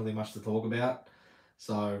it wasn't really much to talk about.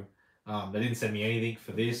 So they didn't send me anything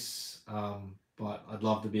for this. But I'd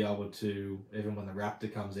love to be able to, even when the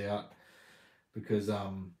Raptor comes out, because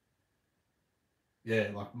yeah,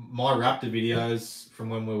 like my Raptor videos from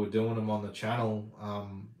when we were doing them on the channel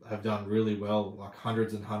have done really well, like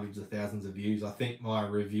hundreds and hundreds of thousands of views. I think my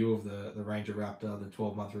review of the Ranger Raptor, the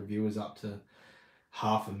 12-month review, is up to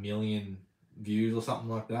 500,000 views or something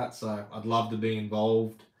like that. So I'd love to be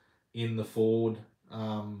involved in the Ford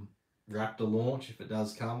Raptor launch if it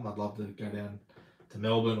does come. I'd love to go down to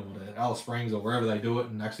Melbourne or to Alice Springs or wherever they do it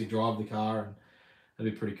and actually drive the car, and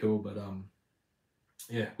that'd be pretty cool. But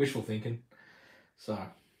yeah, wishful thinking. So,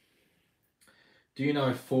 do you know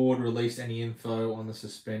if Ford released any info on the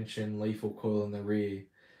suspension, leaf or coil in the rear?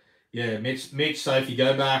 Yeah, Mitch. So if you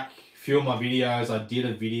go back a few of my videos, I did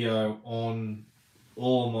a video on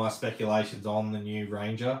all my speculations on the new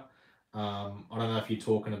Ranger. I don't know if you're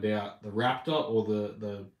talking about the Raptor or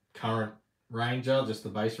the current Ranger, just the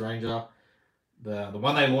base Ranger. The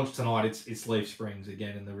one they launched tonight, it's leaf springs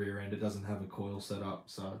again in the rear end. It doesn't have a coil set up,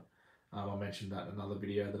 so I mentioned that in another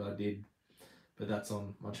video that I did, but that's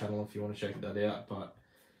on my channel if you want to check that out. But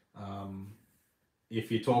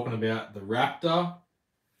if you're talking about the Raptor,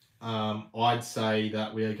 I'd say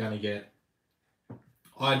that we are going to get.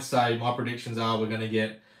 I'd say my predictions are we're going to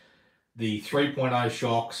get the 3.0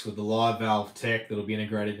 shocks with the live valve tech that'll be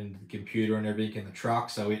integrated into the computer and everything in the truck,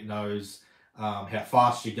 so it knows how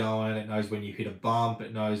fast you're going, it knows when you hit a bump,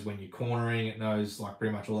 it knows when you're cornering, it knows like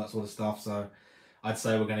pretty much all that sort of stuff. So I'd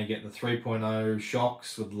say we're going to get the 3.0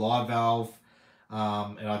 shocks with live valve,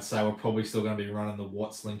 and I'd say we're probably still going to be running the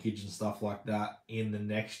Watts linkage and stuff like that in the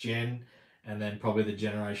next gen, and then probably the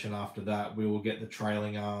generation after that we will get the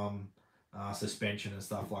trailing arm suspension and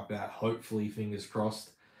stuff like that, hopefully, fingers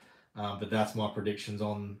crossed. But that's my predictions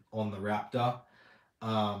on the Raptor.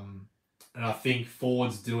 And I think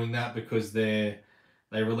Ford's doing that because they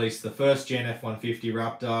released the first gen F-150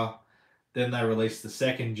 Raptor, then they released the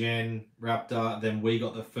second gen Raptor, then we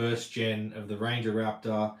got the first gen of the Ranger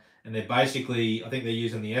Raptor, and they're basically, I think they're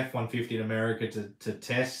using the F-150 in America to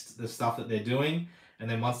test the stuff that they're doing, and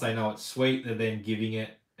then once they know it's sweet, they're then giving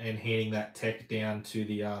it and handing that tech down to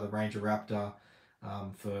the Ranger Raptor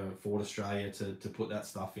for Ford Australia to put that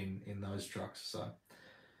stuff in those trucks. So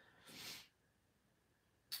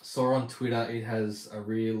saw on Twitter it has a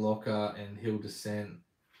rear locker and hill descent.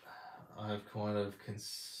 I've kind of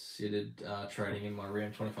considered trading in my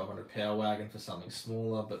Ram 2500 Power Wagon for something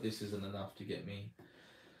smaller, but this isn't enough to get me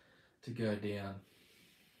to go down.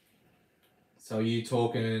 So are you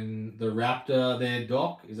talking the Raptor there,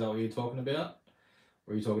 Doc? Is that what you're talking about?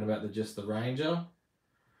 Or are you talking about just the Ranger?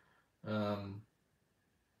 Do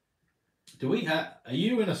we have? Are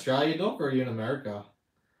you in Australia, Doc, or are you in America?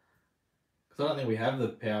 Because I don't think we have the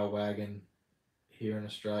Power Wagon here in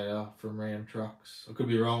Australia from Ram Trucks. I could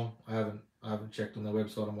be wrong. I haven't checked on their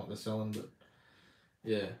website on what they're selling, but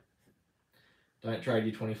yeah. Don't trade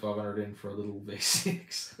your 2500 in for a little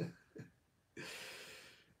V6.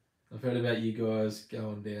 I've heard about you guys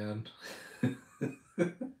going down.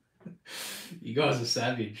 You guys are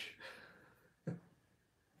savage.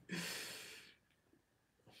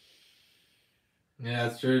 Yeah,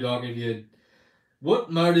 that's true, Doc.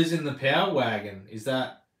 What motor's in the Power Wagon? Is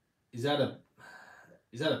that a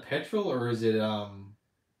petrol, or is it Yeah,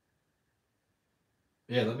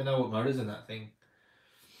 let me know what motor's in that thing.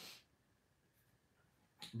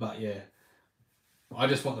 But yeah, I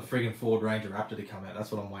just want the friggin' Ford Ranger Raptor to come out.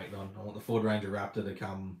 That's what I'm waiting on. I want the Ford Ranger Raptor to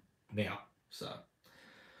come now. So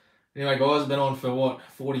anyway, guys, I've been on for what,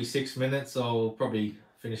 46 minutes. I'll probably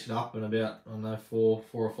finish it up in about, I don't know, 4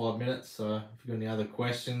 or 5 minutes. So if you've got any other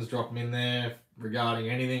questions, drop them in there regarding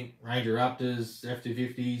anything. Ranger Raptors,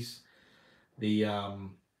 F250s, the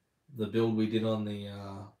build we did on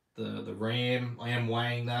the Ram. I am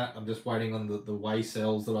weighing that. I'm just waiting on the weigh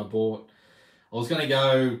cells that I bought. I was going to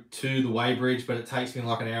go to the weighbridge, but it takes me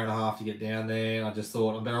like an hour and a half to get down there. And I just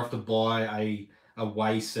thought I'm better off to buy a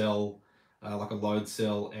weigh cell, like a load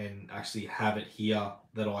cell, and actually have it here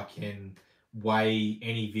that I can weigh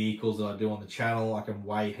any vehicles that I do on the channel. I can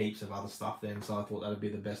weigh heaps of other stuff then. So I thought that'd be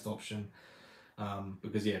the best option.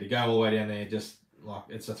 Because yeah, to go all the way down there, just like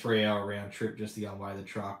it's a 3-hour round trip just to go and weigh the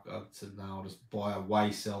truck. I said no, I'll just buy a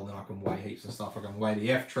weigh cell, then I can weigh heaps of stuff. I can weigh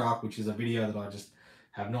the F truck, which is a video that I just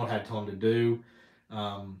have not had time to do.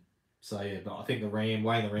 So yeah, but I think weighing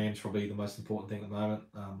the Ram's probably the most important thing at the moment.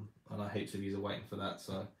 I know heaps of you are waiting for that,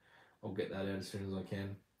 so I'll get that out as soon as I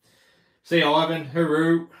can. See you, Ivan.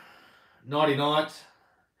 Hooroo. Nighty night.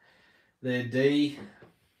 There, D.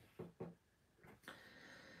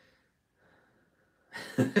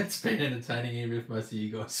 It's been entertaining even if most of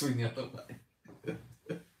you guys swing the other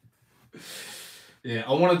way. Yeah,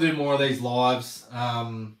 I want to do more of these lives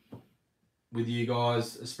with you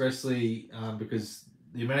guys, especially because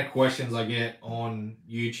the amount of questions I get on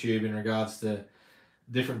YouTube in regards to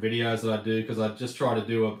different videos that I do, because I just try to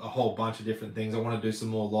do a whole bunch of different things. I want to do some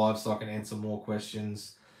more lives so I can answer more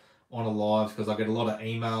questions on a live, because I get a lot of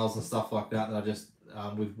emails and stuff like that I just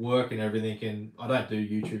with work and everything, and I don't do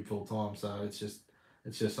YouTube full time, so it's just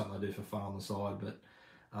something I do for fun on the side. But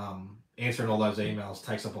answering all those emails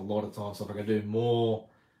takes up a lot of time, so if I can do more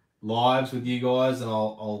lives with you guys, and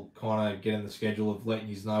I'll kind of get in the schedule of letting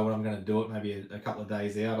you know when I'm going to do it. Maybe a couple of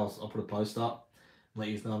days out, I'll put a post up and let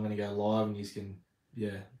you know I'm going to go live, and you can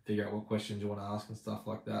figure out what questions you want to ask and stuff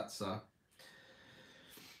like that. So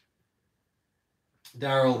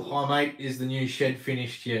Daryl, hi mate, is the new shed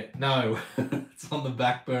finished yet? No, it's on the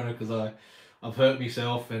back burner because I've hurt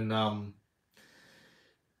myself, and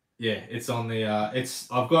it's on the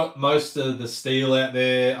I've got most of the steel out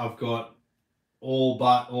there. I've got all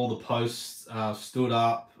the posts stood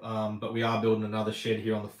up, but we are building another shed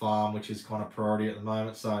here on the farm, which is kind of priority at the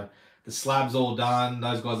moment. So the slab's all done.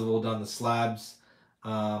 Those guys have all done the slabs.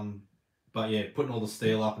 But yeah, putting all the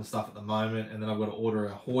steel up and stuff at the moment, and then I've got to order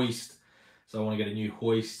a hoist. So I want to get a new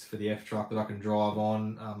hoist for the F truck that I can drive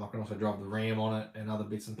on. I can also drive the Ram on it and other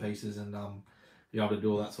bits and pieces, and be able to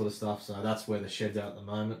do all that sort of stuff. So that's where the shed's at the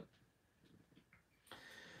moment.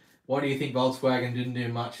 Why do you think Volkswagen didn't do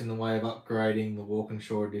much in the way of upgrading the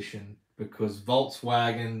Walkinshaw edition? Because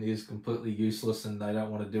Volkswagen is completely useless and they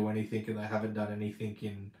don't want to do anything, and they haven't done anything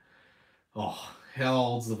in, how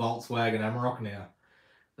old's the Volkswagen Amarok now?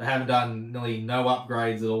 They haven't done nearly no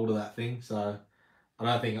upgrades at all to that thing, so I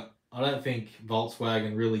don't think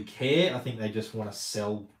Volkswagen really care. I think they just want to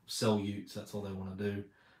sell utes. That's all they want to do.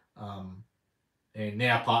 And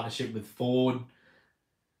now partnership with Ford.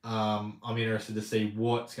 I'm interested to see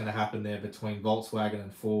what's going to happen there between Volkswagen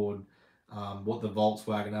and Ford. What the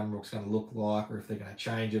Volkswagen Amarok's going to look like, or if they're going to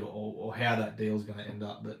change it, or how that deal's going to end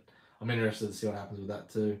up. But I'm interested to see what happens with that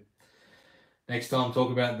too. Next time,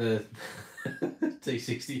 talk about the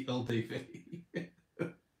T60 LDV.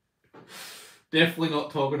 Definitely not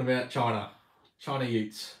talking about China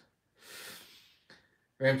utes.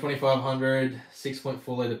 Ram 2500,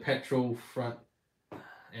 6.4 litre petrol, front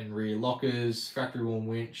and rear lockers, factory worn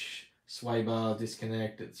winch, sway bar,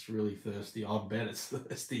 disconnect. It's really thirsty. I bet it's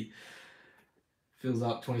thirsty. Fills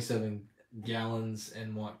up 27 gallons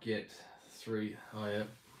and might get 3. Oh, yeah.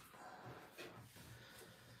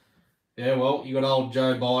 Yeah, well, you got old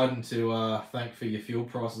Joe Biden to thank for your fuel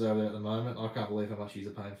prices over there at the moment. I can't believe how much he's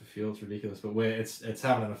paying for fuel. It's ridiculous. But where it's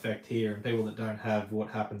having an effect here, and people that don't have what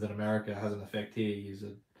happens in America has an effect here.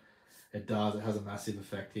 It does. It has a massive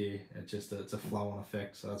effect here. It's a flow-on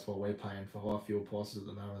effect. So that's why we're paying for high fuel prices at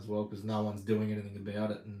the moment as well, because no one's doing anything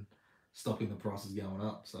about it and stopping the prices going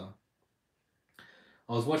up. So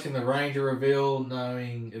I was watching the Ranger reveal,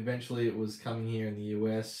 knowing eventually it was coming here in the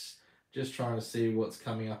US. Just trying to see what's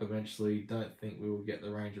coming up eventually. Don't think we will get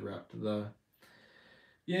the Ranger Raptor though.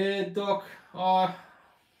 Yeah, Doc. I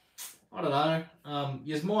don't know.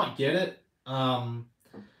 You might get it.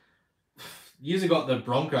 Years got the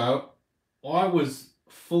Bronco. I was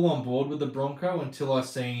full on board with the Bronco until I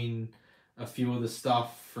seen a few of the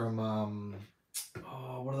stuff from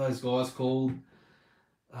what are those guys called?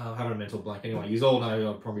 Having a mental blank. Anyway, you all know who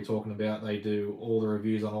I'm probably talking about. They do all the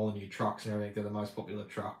reviews on all the new trucks and everything. They're the most popular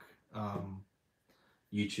truck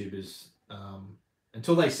YouTubers.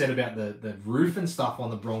 Until they said about the roof and stuff on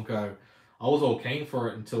the Bronco, I was all keen for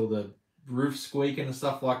it until the roof squeaking and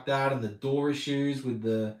stuff like that, and the door issues with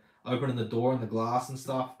the opening the door and the glass and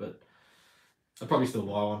stuff. But I'll probably still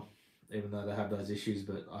buy one, even though they have those issues.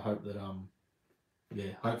 But I hope that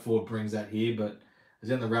hope Ford brings that here. But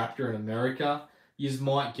as in the Raptor in America, you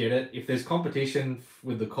might get it if there's competition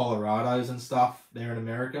with the Colorados and stuff there in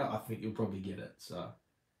America. I think you'll probably get it. So.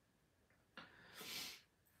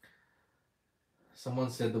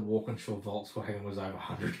 Someone said the Walkinshaw Volkswagen was over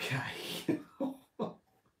 100k.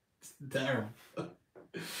 Damn.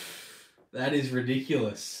 That is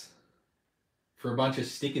ridiculous. For a bunch of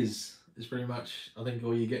stickers is pretty much, I think,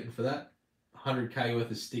 all you're getting for that. 100k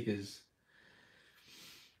worth of stickers.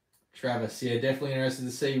 Travis, yeah, definitely interested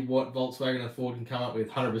to see what Volkswagen and Ford can come up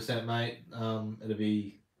with. 100%, mate. It'll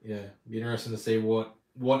be interesting to see what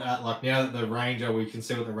like now that the Ranger, we can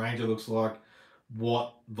see what the Ranger looks like.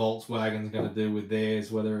 What Volkswagen's going to do with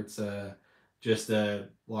theirs, whether it's just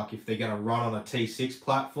like if they're going to run on a T6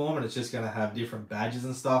 platform and it's just going to have different badges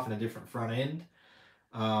and stuff and a different front end.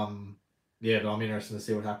 But I'm interested to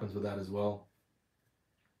see what happens with that as well.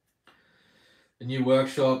 The new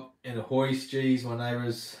workshop and a hoist, geez, my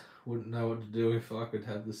neighbours wouldn't know what to do if I could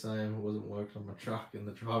have the same. It wasn't working on my truck in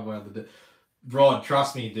the driveway of the day. Rod,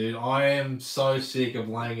 trust me, dude, I am so sick of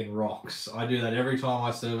laying in rocks. I do that every time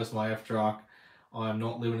I service my F-Truck. I'm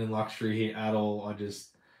not living in luxury here at all. I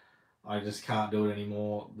just can't do it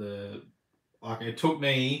anymore. It took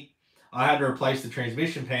me, I had to replace the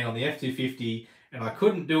transmission pan on the F250 and I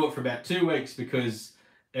couldn't do it for about 2 weeks because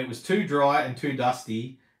it was too dry and too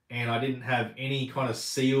dusty and I didn't have any kind of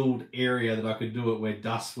sealed area that I could do it where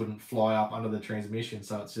dust wouldn't fly up under the transmission.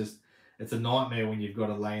 So it's a nightmare when you've got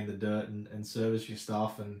to lay in the dirt and service your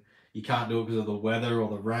stuff and you can't do it because of the weather or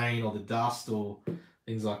the rain or the dust or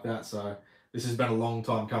things like that. So this has been a long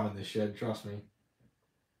time coming, this shed, trust me.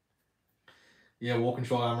 Yeah,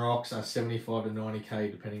 Walkinshaw Amarocks are 75 to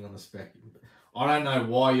 90k depending on the spec. I don't know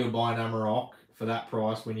why you'd buy an Amarok for that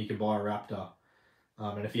price when you can buy a Raptor.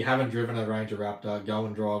 And if you haven't driven a Ranger Raptor, go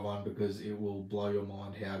and drive one because it will blow your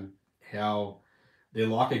mind how they're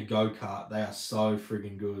like a go-kart. They are so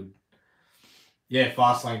friggin' good. Yeah,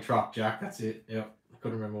 fast lane truck, Jack, that's it. Yep, I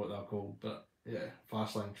couldn't remember what they were called, but yeah,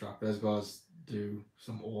 fast lane truck. Those guys do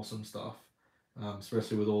some awesome stuff.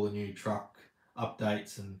 Especially with all the new truck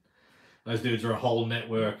updates, and those dudes are a whole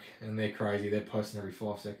network and they're crazy. They're posting every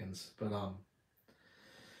 5 seconds. But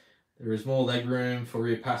there is more leg room for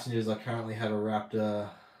rear passengers. I currently have a Raptor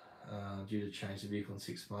due to change the vehicle in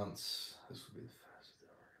 6 months. This will be the first.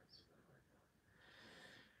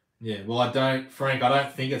 Yeah, well, I don't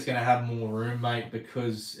think it's going to have more room, mate,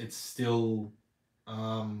 because it's still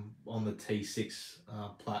on the T6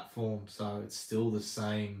 platform, so it's still the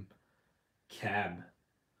same cab.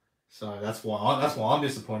 So that's why I'm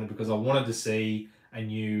disappointed, because I wanted to see a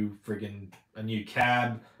new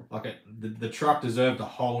cab. Like the truck deserved a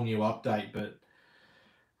whole new update, but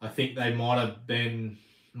I think they might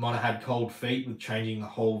have had cold feet with changing the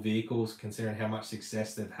whole vehicles, considering how much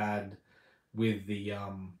success they've had with the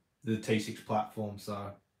T6 platform.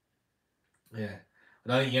 So yeah, I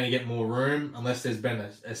don't think you're gonna get more room unless there's been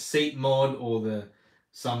a seat mod or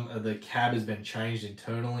some of the cab has been changed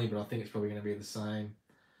internally, but I think it's probably going to be the same.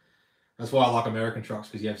 That's why I like American trucks,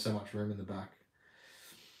 because you have so much room in the back.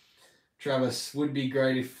 Travis, would be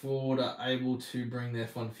great if Ford are able to bring their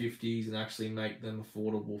F-150s and actually make them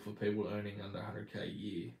affordable for people earning under 100k a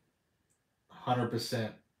year.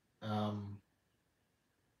 100%.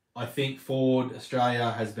 I think Ford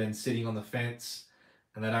Australia has been sitting on the fence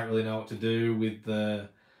and they don't really know what to do with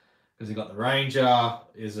because because they got the Ranger.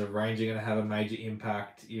 Is a Ranger going to have a major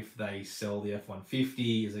impact if they sell the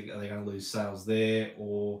F-150? Are they going to lose sales there,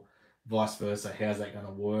 or vice versa? How's that going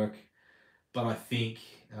to work? But I think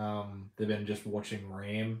they've been just watching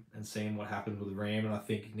Ram and seeing what happens with Ram, and I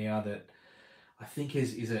think now that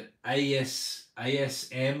is it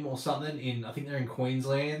ASM or something I think they're in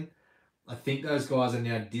Queensland. I think those guys are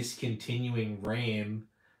now discontinuing Ram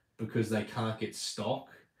because they can't get stock,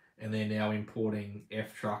 and they're now importing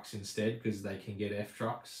F trucks instead because they can get F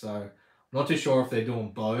trucks. So I'm not too sure if they're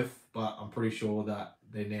doing both, but I'm pretty sure that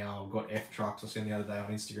they now got F trucks. I seen the other day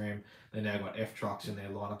on Instagram they now got F trucks in their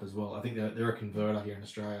lineup as well. I think they're a converter here in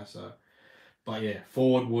Australia. So, but yeah,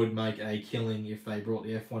 Ford would make a killing if they brought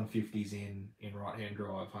the F-150s in right-hand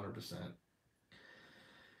drive, 100%.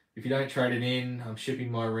 If you don't trade it in, I'm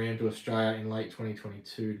shipping my Ram to Australia in late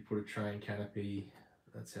 2022 to put a train canopy.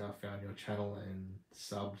 That's how I found your channel and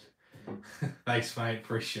subbed. Thanks, mate.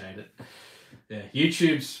 Appreciate it. Yeah,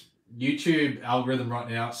 YouTube algorithm right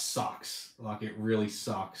now sucks. Like, it really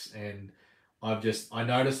sucks. And I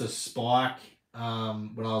noticed a spike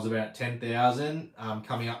when I was about 10,000,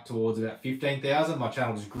 coming up towards about 15,000. My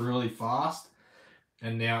channel just grew really fast,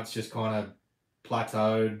 and now it's just kind of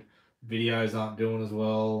plateaued. Videos aren't doing as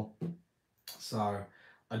well, so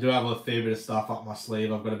I do have a fair bit of stuff up my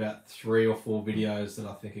sleeve. I've got about 3 or 4 videos that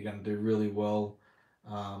I think are going to do really well,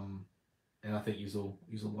 and I think you'll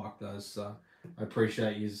like those. So I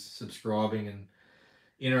appreciate you subscribing and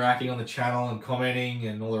interacting on the channel and commenting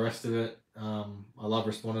and all the rest of it. I love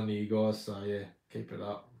responding to you guys, so yeah, keep it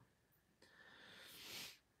up.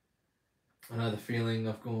 I know the feeling.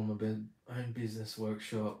 I've gone my own business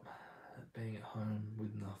workshop, being at home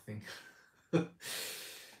with nothing.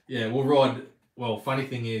 Yeah, we'll ride. Well, funny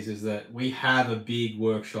thing is that we have a big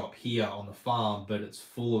workshop here on the farm, but it's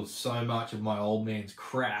full of so much of my old man's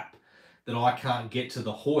crap that I can't get to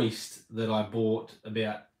the hoist that I bought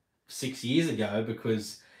about 6 years ago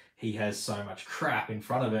because he has so much crap in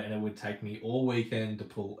front of it, and it would take me all weekend to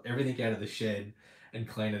pull everything out of the shed and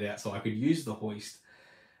clean it out so I could use the hoist.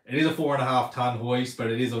 It is a 4.5 ton hoist, but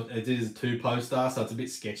it is a 2-poster, so it's a bit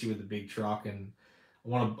sketchy with the big truck. And I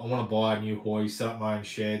want to buy a new hoist, set up my own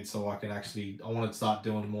shed, so I can actually. I want to start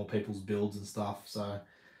doing more people's builds and stuff. So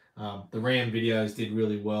the Ram videos did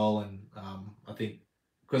really well, and I think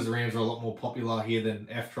because the Rams are a lot more popular here than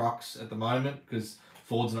F trucks at the moment, because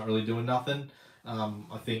Ford's not really doing nothing.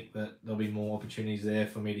 I think that there'll be more opportunities there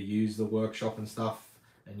for me to use the workshop and stuff,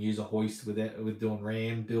 and use a hoist with doing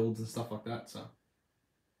Ram builds and stuff like that. So.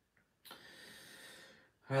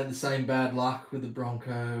 I had the same bad luck with the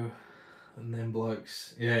Bronco and them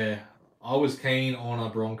blokes. Yeah, I was keen on a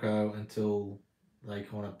Bronco until they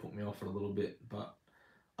kind of put me off it a little bit, but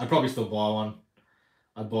I'd probably still buy one.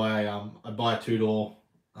 I'd buy a 2-door,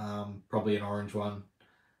 probably an orange one,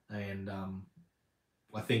 and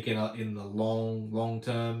I think in the long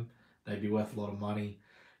term they'd be worth a lot of money.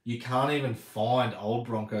 You can't even find old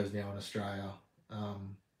Broncos now in Australia.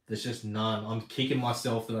 There's just none. I'm kicking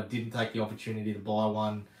myself that I didn't take the opportunity to buy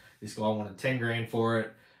one. This guy wanted 10 grand for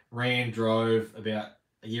it. Drove about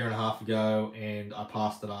a year and a half ago, and I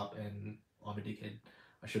passed it up, and I'm a dickhead.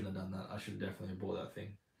 I shouldn't have done that. I should definitely have bought that thing.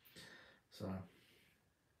 So,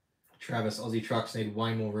 Travis, Aussie trucks need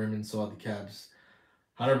way more room inside the cabs.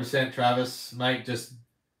 100% Travis, mate, just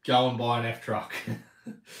go and buy an F truck.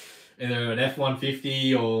 Either an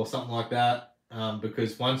F-150 or something like that.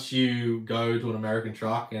 Because once you go to an American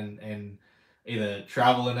truck and either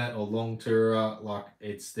travel in it or long tour, like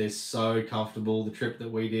they're so comfortable. The trip that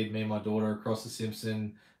we did, me and my daughter across the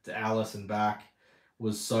Simpson to Alice and back,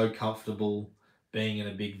 was so comfortable being in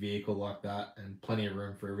a big vehicle like that, and plenty of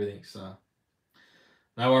room for everything. So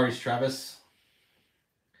no worries, Travis.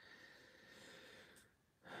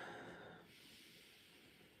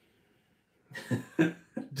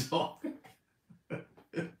 Dog.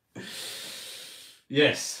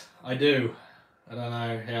 Yes, I do. I don't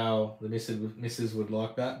know how the missus would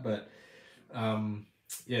like that, but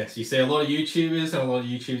yes, you see a lot of YouTubers and a lot of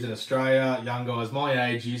YouTubers in Australia, young guys my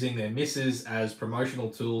age, using their missus as promotional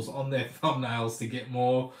tools on their thumbnails to get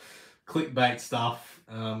more clickbait stuff.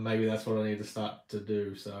 Maybe that's what I need to start to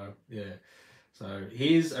do. So yeah. So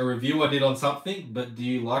here's a review I did on something, but do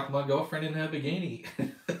you like my girlfriend in her bikini?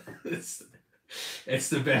 It's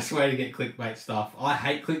the best way to get clickbait stuff. I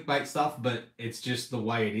hate clickbait stuff, but it's just the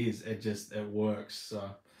way it is. It works. So,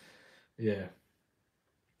 yeah.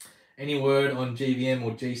 Any word on GVM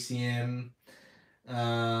or GCM?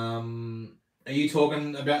 Are you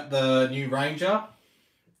talking about the new Ranger?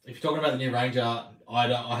 If you're talking about the new Ranger,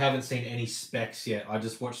 I haven't seen any specs yet. I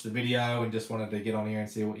just watched the video and just wanted to get on here and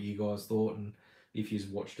see what you guys thought and if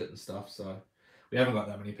you've watched it and stuff. So we haven't got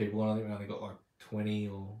that many people on. I think we only got like 20,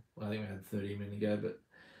 or I think we had 30 a minute ago. But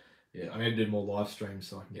yeah, I need to do more live streams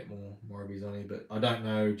so I can get more rugbies on here. But I don't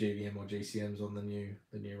know GVM or GCMs on the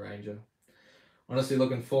new Ranger. Honestly,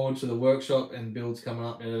 looking forward to the workshop and builds coming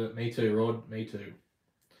up. Me too, Rod. Me too.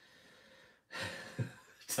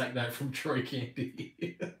 Take note from Troy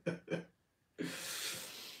Candy.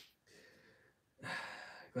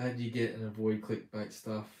 Glad you get and avoid clickbait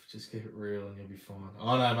stuff. Just keep it real and you'll be fine.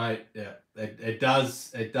 Oh no, mate. Yeah, it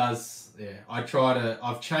does. Yeah,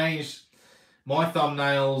 I've changed. My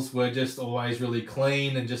thumbnails were just always really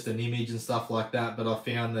clean and just an image and stuff like that. But I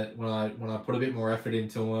found that when I put a bit more effort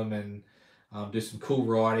into them and do some cool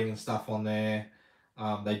writing and stuff on there,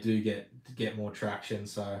 they do get more traction.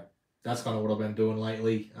 So that's kind of what I've been doing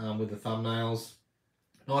lately with the thumbnails.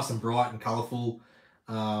 Nice and bright and colourful.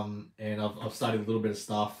 And I've studied a little bit of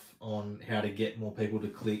stuff on how to get more people to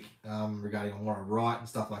click regarding on what I write and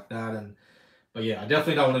stuff like that. But yeah, I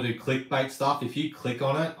definitely don't want to do clickbait stuff. If you click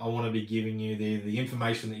on it, I want to be giving you the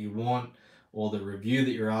information that you want or the review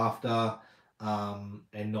that you're after,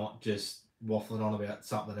 and not just waffling on about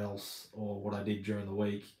something else or what I did during the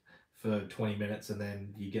week for 20 minutes and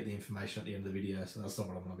then you get the information at the end of the video. So that's not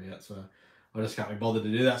what I'm about. So I just can't be bothered to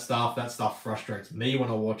do that stuff. That stuff frustrates me when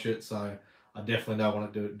I watch it. So I definitely don't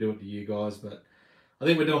want to do it to you guys. But I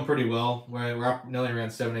think we're doing pretty well. We're up nearly around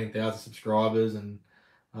 17,000 subscribers, and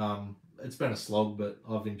it's been a slog, but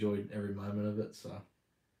I've enjoyed every moment of it. So,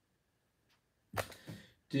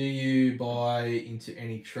 do you buy into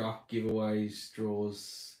any truck giveaways,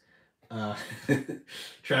 draws?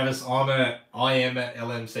 Travis, I am at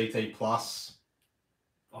LMCT Plus.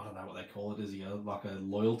 I don't know what they call it. Is he like a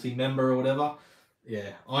loyalty member or whatever? Yeah,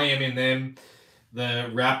 I am in them.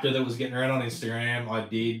 The Raptor that was getting around on Instagram, I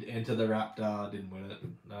did enter the Raptor, didn't win it.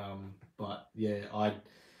 But yeah, I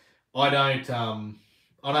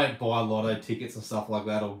don't buy lotto tickets and stuff like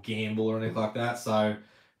that or gamble or anything like that. So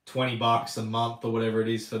 $20 a month or whatever it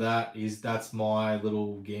is for that's my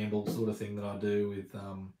little gamble sort of thing that I do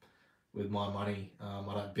with my money. I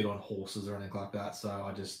don't bid on horses or anything like that. So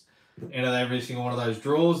I just enter every single one of those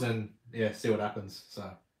draws and yeah, see what happens.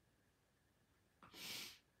 So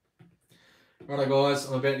righto guys,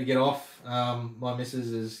 I'm about to get off. My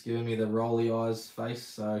missus is giving me the rolly eyes face,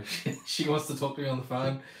 so she wants to talk to me on the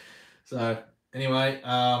phone. So anyway,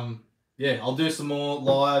 yeah, I'll do some more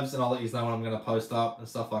lives and I'll let you know when I'm going to post up and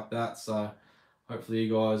stuff like that. So hopefully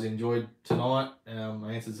you guys enjoyed tonight.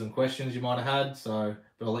 I answered some questions you might have had. So,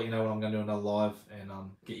 but I'll let you know when I'm going to do another live and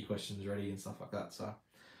get your questions ready and stuff like that. So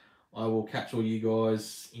I will catch all you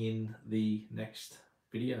guys in the next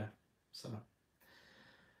video. So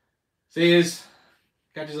see yous.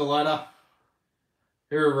 Catch you later.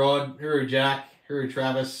 Hooroo Rod, hooroo Jack, hooroo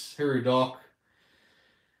Travis, hooroo Doc,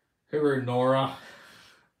 hooroo Nora.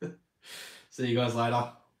 See you guys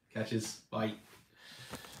later. Catch yous. Bye.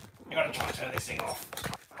 I gotta try to turn this thing off.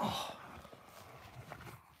 Oh.